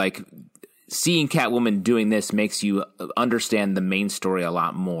think. Like, seeing Catwoman doing this makes you understand the main story a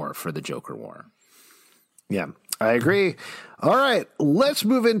lot more for the Joker War. Yeah, I agree. All right, let's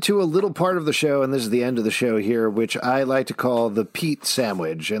move into a little part of the show, and this is the end of the show here, which I like to call the Pete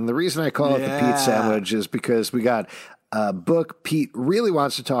Sandwich. And the reason I call it the Pete Sandwich is because we got a book Pete really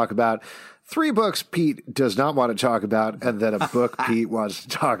wants to talk about, 3 books Pete does not want to talk about, and then a book Pete wants to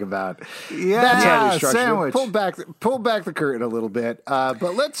talk about. That's how we structure sandwich. it. Pull back the curtain a little bit.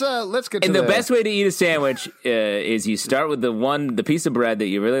 But let's get to And the best way to eat a sandwich is you start with the piece of bread that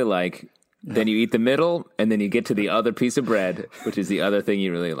you really like. Then you eat the middle, and then you get to the other piece of bread, which is the other thing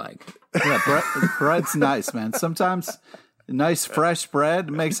you really like. Yeah, bread's nice, man. Sometimes nice fresh bread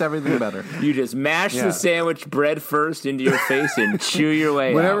makes everything better. You just mash the sandwich bread first into your face and chew your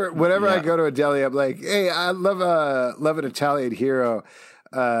way out. Whenever I go to a deli, I'm like, hey, I love an Italian hero.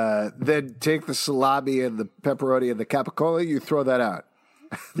 Then take the salami and the pepperoni and the capicola, you throw that out.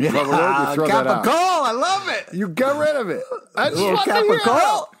 Yeah, you throw that out. I love it. You get rid of it. I just Little want to hear it.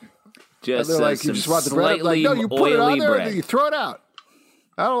 capicola. Just And they're like, some you just want the bread? I'm slightly like, no, you put it on oily there bread. and then you throw it out.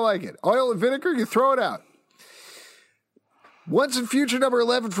 I don't like it. Oil and vinegar, you throw it out. Once and Future number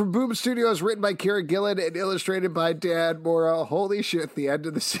 11 from Boom Studios, written by Kieran Gillen and illustrated by Dan Mora. Holy shit, the end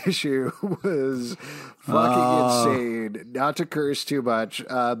of this issue was fucking insane. Not to curse too much,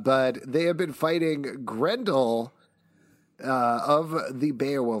 but they have been fighting Grendel of the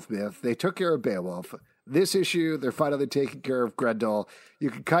Beowulf myth. They took care of Beowulf. This issue, they're finally taking care of Grendel. You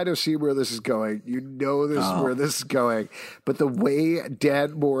can kind of see where this is going. You know this is where this is going. But the way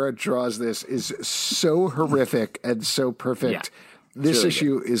Dan Mora draws this is so horrific and so perfect. Yeah, this really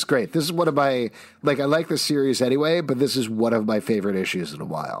issue is great. This is one of my, I like this series anyway, but this is one of my favorite issues in a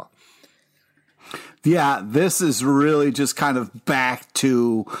while. Yeah, this is really just kind of back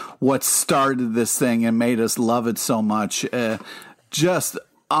to what started this thing and made us love it so much. Just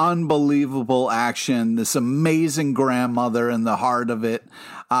unbelievable action, this amazing grandmother in the heart of it.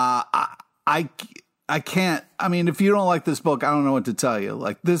 I can't, I mean, if you don't like this book, I don't know what to tell you.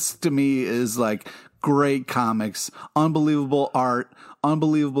 Like, this to me is like great comics, unbelievable art,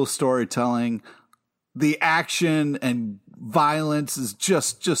 unbelievable storytelling. The action and violence is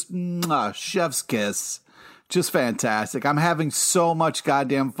just chef's kiss. Just fantastic. I'm having so much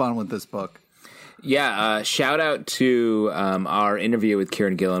goddamn fun with this book. Yeah, shout out to our interview with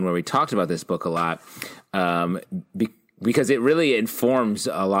Kieran Gillen where we talked about this book a lot because it really informs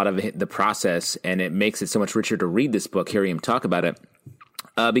a lot of the process and it makes it so much richer to read this book, hearing him talk about it,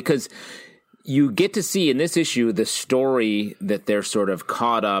 because you get to see in this issue the story that they're sort of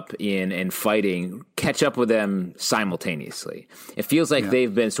caught up in and fighting catch up with them simultaneously. It feels like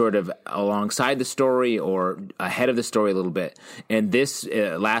they've been sort of alongside the story or ahead of the story a little bit. And this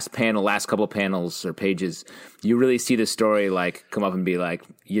last couple panels or pages, you really see the story like come up and be like,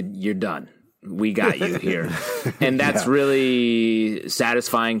 you're done. We got you here. And that's really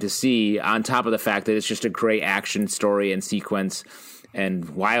satisfying to see, on top of the fact that it's just a great action story and sequence and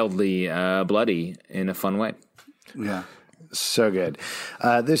wildly bloody in a fun way. Yeah. So good.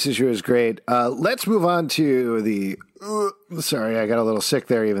 This issue is great. Let's move on to the, sorry, I got a little sick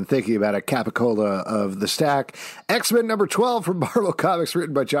there even thinking about it, Capicola of the Stack. X-Men number 12 from Marvel Comics,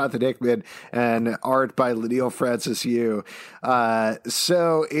 written by Jonathan Hickman and art by Leinil Francis Yu.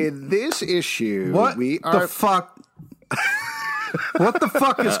 So in this issue, the fuck? What the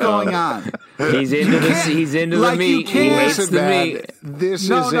fuck is going on? He's into the meat. He hates the meat. This is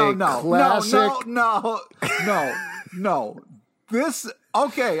a classic. No. This,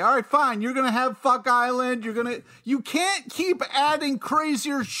 okay, all right, fine. You're going to have Fuck Island. You can't keep adding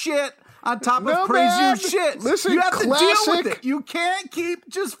crazier shit on top of crazier shit. Listen, you have to deal with classic. it. You can't keep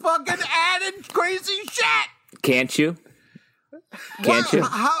just fucking adding crazy shit. Can't you? Can't you?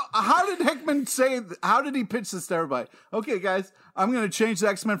 How did Hickman how did he pitch this to everybody? Okay, guys, I'm going to change the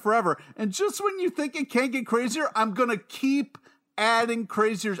X-Men forever. And just when you think it can't get crazier, I'm going to keep adding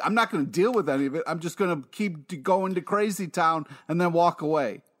crazier. I'm not going to deal with any of it. I'm just going to keep going to Crazy Town and then walk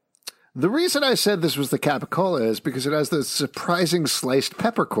away. The reason I said this was the Capicola is because it has those surprising sliced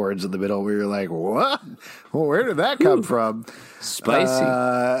peppercorns in the middle where you're like, what? Well, where did that come from?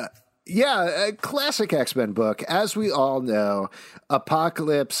 Spicy. Yeah, a classic X-Men book. As we all know,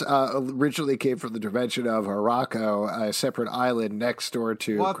 Apocalypse originally came from the dimension of Arakko, a separate island next door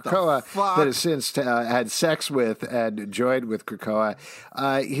to Krakoa that has since had sex with and joined with Krakoa.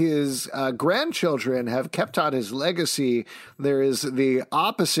 His grandchildren have kept on his legacy. There is the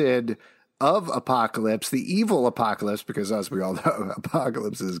opposite of Apocalypse, the evil Apocalypse, because as we all know,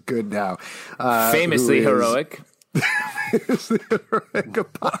 Apocalypse is good now. Famously heroic.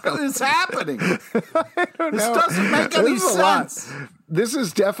 What is happening? I don't know. This doesn't make any sense. This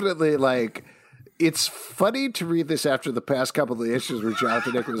is definitely like It's funny to read this after the past couple of issues where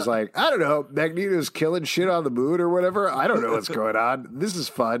Jonathan Hickman was like, I don't know, Magneto's killing shit on the moon or whatever. I don't know what's going on. This is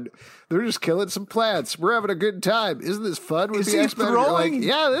fun. They're just killing some plants. We're having a good time. Isn't this fun with the X-Men? You're like,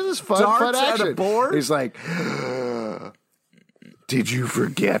 yeah, this is fun action. At a board? He's like, did you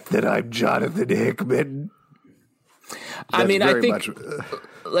forget that I'm Jonathan Hickman? I mean, I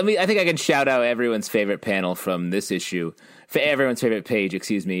think I can shout out everyone's favorite panel from this issue. For everyone's favorite page,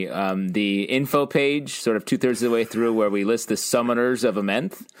 the info page, sort of 2/3 of the way through, where we list the summoners of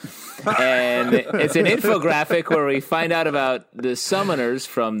Amenth. And it's an infographic where we find out about the summoners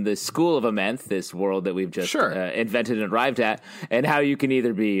from the School of Amenth, this world that we've just invented and arrived at, and how you can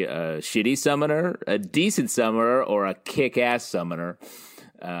either be a shitty summoner, a decent summoner, or a kick-ass summoner.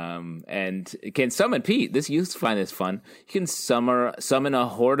 And can summon Pete. You find this fun. You can summon a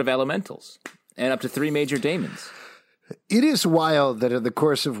horde of elementals and up to 3 major daemons. It is wild that in the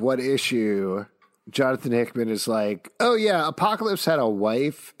course of one issue, Jonathan Hickman is like, oh yeah, Apocalypse had a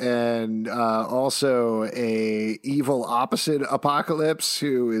wife and also a evil opposite Apocalypse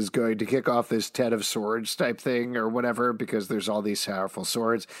who is going to kick off this 10 of Swords type thing or whatever because there's all these powerful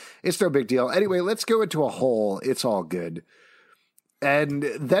swords. It's no big deal. Anyway, let's go into a hole. It's all good. And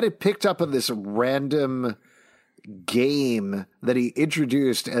then it picked up on this random game that he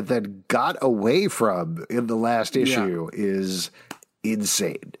introduced and then got away from in the last issue is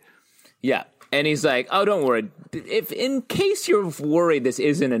insane. Yeah. And he's like, oh, don't worry. If in case you're worried this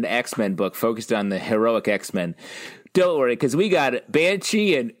isn't an X-Men book focused on the heroic X-Men, don't worry, because we got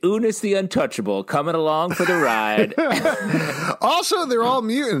Banshee and Unis the Untouchable coming along for the ride. Also, they're all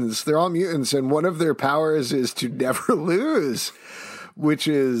mutants. They're all mutants, and one of their powers is to never lose, which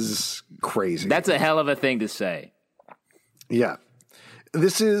is crazy. That's a hell of a thing to say. Yeah.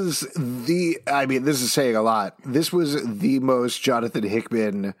 This is saying a lot. This was the most Jonathan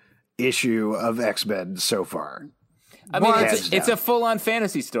Hickman issue of X-Men so far. I mean, it's a full-on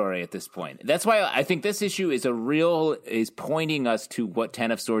fantasy story at this point. That's why I think this issue is pointing us to what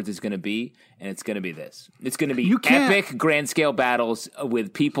 10 of Swords is going to be, and it's going to be this. It's going to be epic, grand-scale battles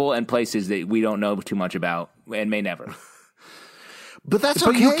with people and places that we don't know too much about and may never. But that's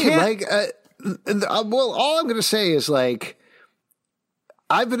okay. All I'm going to say is, like,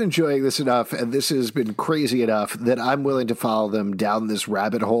 I've been enjoying this enough, and this has been crazy enough that I'm willing to follow them down this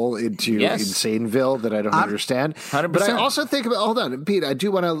rabbit hole into Insaneville that I don't understand. 100%. But I also think about, hold on, Pete, I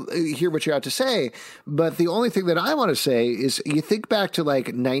do want to hear what you have to say, but the only thing that I want to say is you think back to like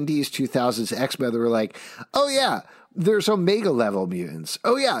 90s, 2000s X-Men that were like, oh yeah, there's Omega level mutants.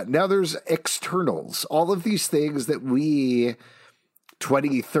 Oh yeah, now there's externals. All of these things that we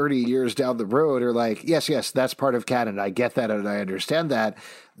 20, 30 years down the road are like, yes, that's part of canon. I get that and I understand that.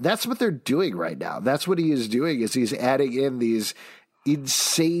 That's what they're doing right now. That's what he is doing is he's adding in these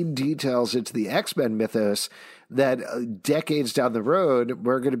insane details into the X-Men mythos that decades down the road,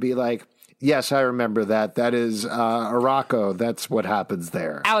 we're going to be like, yes, I remember that. That is Arakko. That's what happens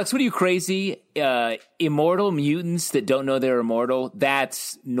there. Alex, what are you, crazy? Immortal mutants that don't know they're immortal?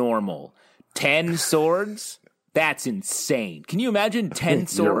 That's normal. 10 swords? That's insane. Can you imagine 10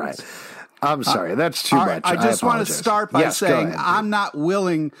 swords? You're right. I'm sorry. That's too much. I just want to start by saying I'm not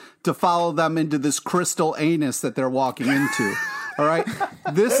willing to follow them into this crystal anus that they're walking into. All right?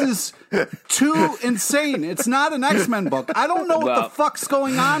 This is too insane. It's not an X-Men book. I don't know what the fuck's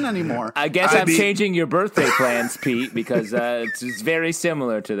going on anymore. I guess I'm changing your birthday plans, Pete, because it's very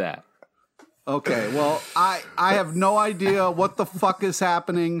similar to that. Okay, well, I have no idea what the fuck is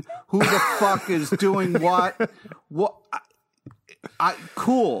happening, who the fuck is doing what.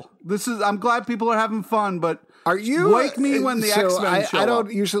 Cool. I'm glad people are having fun, but are you wake me when the X-Men show I don't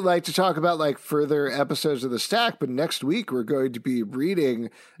up. usually like to talk about like further episodes of the stack, but next week we're going to be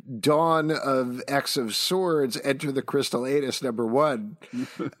reading Dawn of X of Swords, Enter the Crystal Anus #1,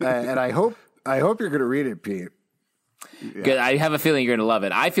 and I hope you're going to read it, Pete. Yeah. Good. I have a feeling you're going to love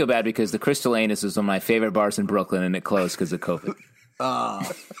it. I feel bad because the Crystal Anus is one of my favorite bars in Brooklyn, and it closed because of COVID. Oh,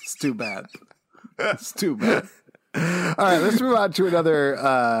 it's too bad. It's too bad. All right, let's move on to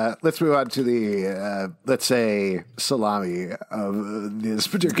another. Let's move on to the let's say salami of this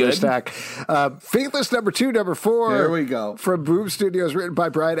particular stack. Faithless #2, #4. There we go. From Boom Studios, written by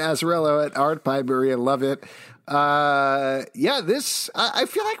Brian Azzarello and art by Maria Lovett. This I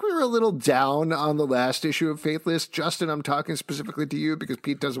feel like we were a little down on the last issue of Faithless. Justin, I'm talking specifically to you because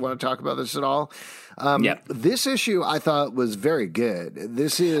Pete doesn't want to talk about this at all. This issue I thought was very good.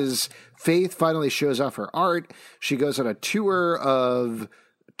 This is Faith finally shows off her art. She goes on a tour of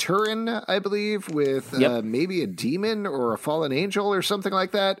Turin, I believe, with maybe a demon or a fallen angel or something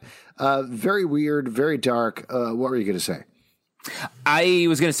like that. Very weird, very dark. What were you going to say? I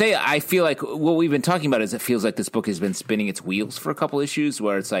was going to say, I feel like what we've been talking about is it feels like this book has been spinning its wheels for a couple issues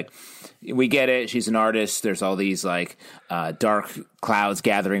where it's like, we get it. She's an artist. There's all these like dark clouds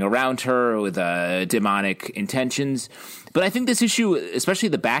gathering around her with demonic intentions. But I think this issue, especially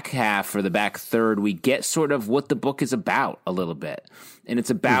the back half or the back third, we get sort of what the book is about a little bit. And it's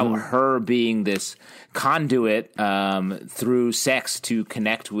about her being this conduit through sex to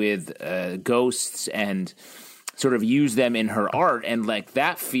connect with ghosts and sort of use them in her art. And like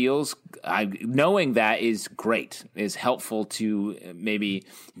that feels, knowing that is great, is helpful to maybe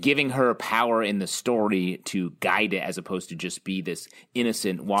giving her power in the story to guide it as opposed to just be this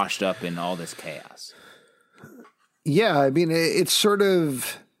innocent washed up in all this chaos. Yeah, I mean, it's sort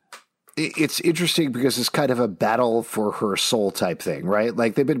of, it's interesting because it's kind of a battle for her soul type thing, right?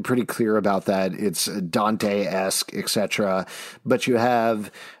 Like they've been pretty clear about that. It's Dante-esque, etc. But you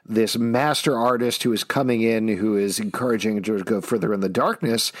have this master artist who is coming in, who is encouraging her to go further in the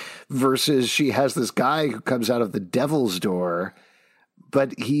darkness, versus she has this guy who comes out of the devil's door,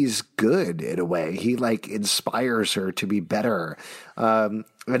 but he's good in a way. He like inspires her to be better. And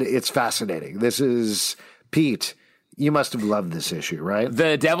it's fascinating. This is Pete. You must have loved this issue, right?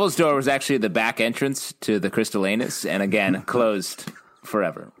 The Devil's Door was actually the back entrance to the Crystallanus, and again, closed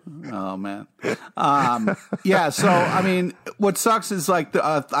forever. Oh, man. Yeah, so, I mean, what sucks is, like,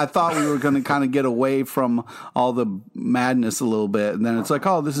 I thought we were going to kind of get away from all the madness a little bit, and then it's like,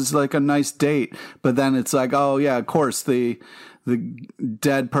 oh, this is like a nice date. But then it's like, oh, yeah, of course, the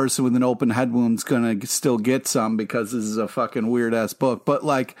dead person with an open head wound's going to still get some because this is a fucking weird-ass book. But,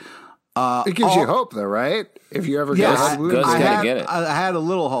 like... it gives you hope, though, right? If you ever get a head wound, I had a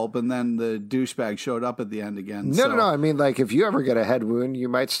little hope, and then the douchebag showed up at the end again. No. I mean, like, if you ever get a head wound, you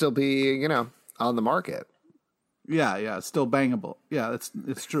might still be, on the market. Yeah, still bangable. Yeah,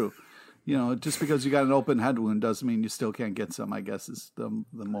 it's true. Just because you got an open head wound doesn't mean you still can't get some, I guess, is the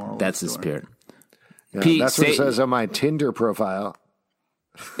moral. That's the spirit. Yeah, Pete, that's what it says on my Tinder profile.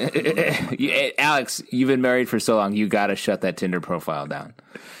 Alex, you've been married for so long, you got to shut that Tinder profile down.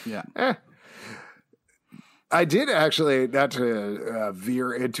 Yeah. I did actually, not to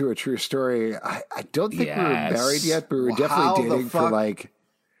veer into a true story. I don't think we were married yet, but we were definitely dating for like.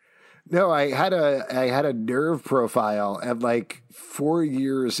 No, I had a Nerve profile, and like 4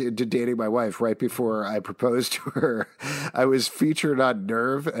 years into dating my wife, right before I proposed to her, I was featured on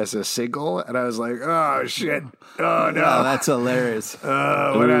Nerve as a single, and I was like, oh shit, oh no, that's hilarious.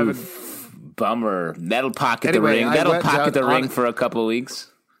 What happened? Bummer. That'll pocket the ring. That'll pocket the ring for a couple of weeks.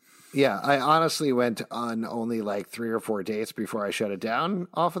 Yeah, I honestly went on only like 3 or 4 dates before I shut it down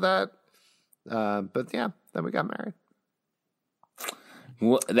off of that. But yeah, then we got married.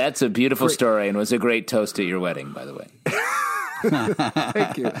 Well, that's a beautiful story and was a great toast at your wedding, by the way.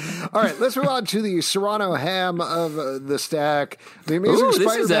 Thank you. All right, let's move on to the Serrano ham of the stack. The Amazing Spider-Man.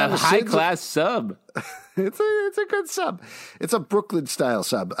 This is a high-class sub. It's a good sub. It's a Brooklyn-style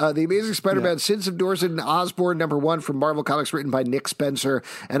sub. The Amazing Spider-Man, Sins of Norton Osborn, #1 from Marvel Comics, written by Nick Spencer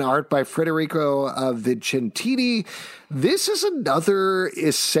and art by Federico Vicentini. This is another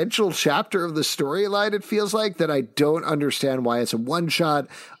essential chapter of the storyline, it feels like, that I don't understand why it's a one-shot,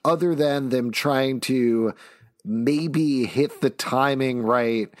 other than them trying to maybe hit the timing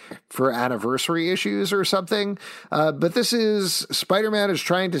right for anniversary issues or something. But this is Spider-Man is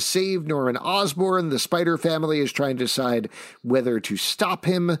trying to save Norman Osborn. The Spider family is trying to decide whether to stop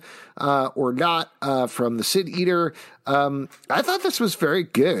him or not from the Sin Eater. I thought this was very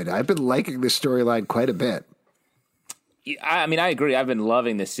good. I've been liking this storyline quite a bit. I mean, I agree. I've been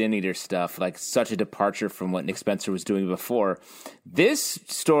loving the Sin Eater stuff, like such a departure from what Nick Spencer was doing before. This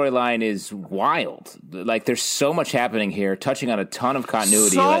storyline is wild. Like, there's so much happening here, touching on a ton of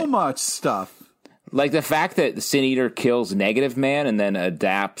continuity. So much stuff. Like, the fact that the Sin Eater kills Negative Man and then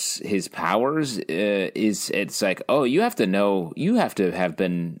adapts his powers it's like, oh, you have to have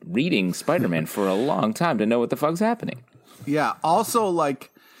been reading Spider-Man for a long time to know what the fuck's happening. Yeah. Also, like,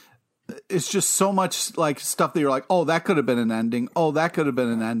 it's just so much like stuff that you're like, oh, that could have been an ending. Oh, that could have been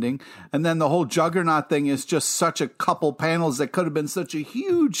an ending. And then the whole Juggernaut thing is just such a couple panels that could have been such a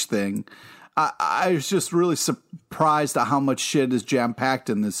huge thing. I was just really surprised at how much shit is jam-packed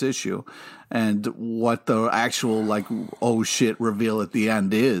in this issue and what the actual, like, oh shit reveal at the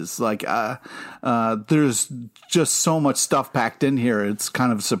end is. Like, there's just so much stuff packed in here. It's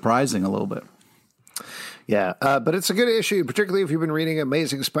kind of surprising a little bit. Yeah, but it's a good issue, particularly if you've been reading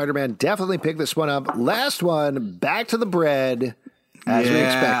Amazing Spider-Man. Definitely pick this one up. Last one, back to the bread, as we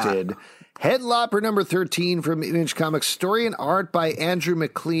expected. Headlopper #13 from Image Comics, story and art by Andrew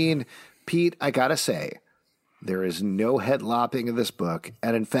McLean. Pete, I gotta say, There is no head lopping in this book.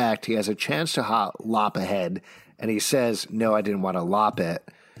 And in fact, he has a chance to lop a head, and he says, no, I didn't want to lop it.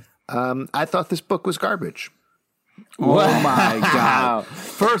 I thought this book was garbage. Oh my God!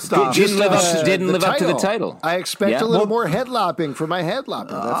 First off, didn't live up to the title. I expect a little more head lopping for my head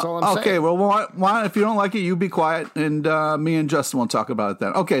lopper. That's all I'm saying. Okay, well, why, if you don't like it, you be quiet, and me and Justin will talk about it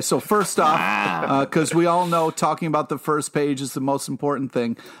then. Okay, so first off, because we all know talking about the first page is the most important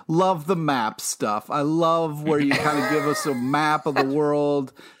thing. Love the map stuff. I love where you kind of give us a map of the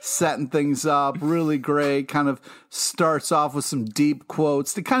world, setting things up. Really great. Kind of starts off with some deep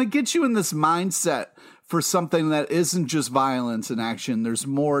quotes to kind of get you in this mindset for something that isn't just violence and action. There's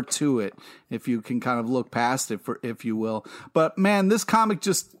more to it if you can kind of look past it, if you will. But man, this comic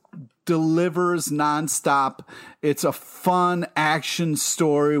just delivers nonstop. It's a fun action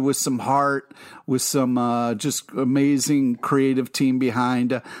story with some heart, with some just amazing creative team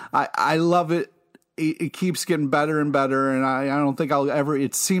behind. I love it. It keeps getting better and better, and I don't think I'll ever.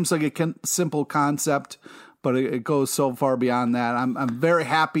 It seems like a simple concept, but it goes so far beyond that. I'm very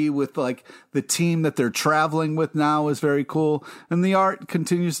happy with like the team that they're traveling with now is very cool, and the art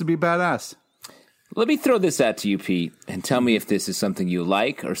continues to be badass. Let me throw this out to you, Pete, and tell me if this is something you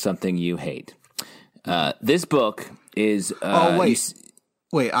like or something you hate. This book is.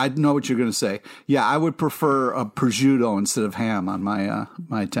 Wait, I know what you're going to say. Yeah, I would prefer a prosciutto instead of ham on my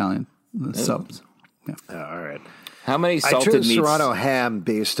my Italian subs. Yeah. All right. How many I salted chose meats? Serrano ham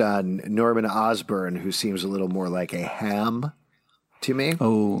based on Norman Osborn, who seems a little more like a ham to me.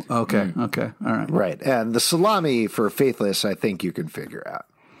 Oh, okay. Okay. All right. Right. And the salami for Faithless, I think you can figure out.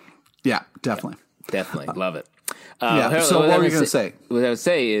 Yeah, definitely. Definitely. Love it. So what were you going to say? What I would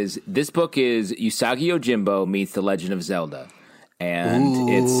say is this book is Usagi Yojimbo meets The Legend of Zelda. And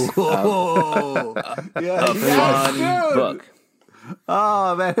it's a fun book.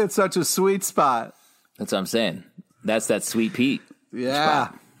 Oh, man, it's such a sweet spot. That's what I'm saying. That's that sweet Pete. Yeah.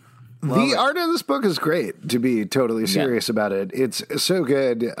 The art of this book is great, to be totally serious about it. It's so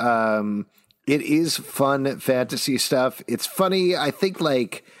good. It is fun fantasy stuff. It's funny. I think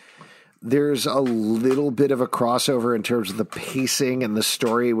like there's a little bit of a crossover in terms of the pacing and the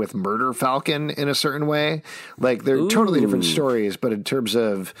story with Murder Falcon in a certain way. Like they're totally different stories, but in terms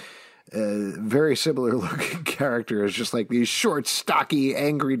of very similar looking characters, just like these short, stocky,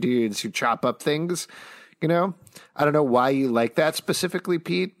 angry dudes who chop up things. You know, I don't know why you like that specifically,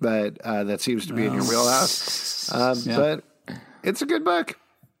 Pete, but that seems to be in your wheelhouse. But it's a good book.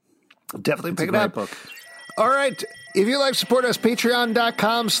 Definitely pick it up. Book. All right. If you'd like to support us,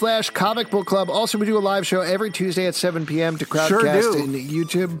 patreon.com/Comic Book Club. Also, we do a live show every Tuesday at 7 p.m. to Crowdcast and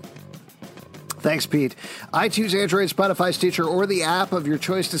YouTube. Thanks, Pete. iTunes, Android, Spotify, Stitcher, or the app of your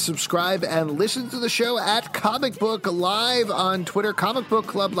choice to subscribe and listen to the show at Comic Book Live on Twitter,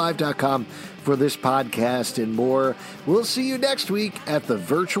 comicbookclublive.com for this podcast and more. We'll see you next week at the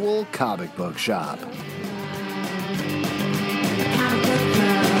virtual comic book shop.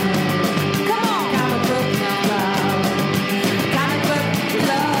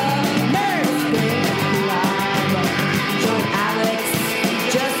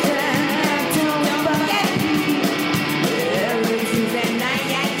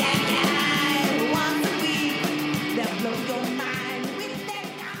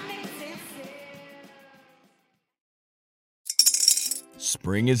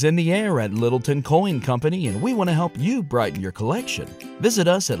 Spring is in the air at Littleton Coin Company, and we want to help you brighten your collection. Visit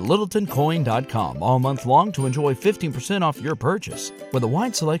us at littletoncoin.com all month long to enjoy 15% off your purchase. With a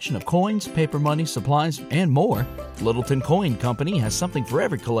wide selection of coins, paper money, supplies, and more, Littleton Coin Company has something for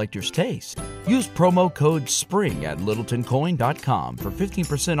every collector's taste. Use promo code SPRING at littletoncoin.com for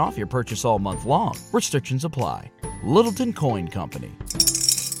 15% off your purchase all month long. Restrictions apply. Littleton Coin Company.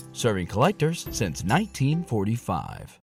 Serving collectors since 1945.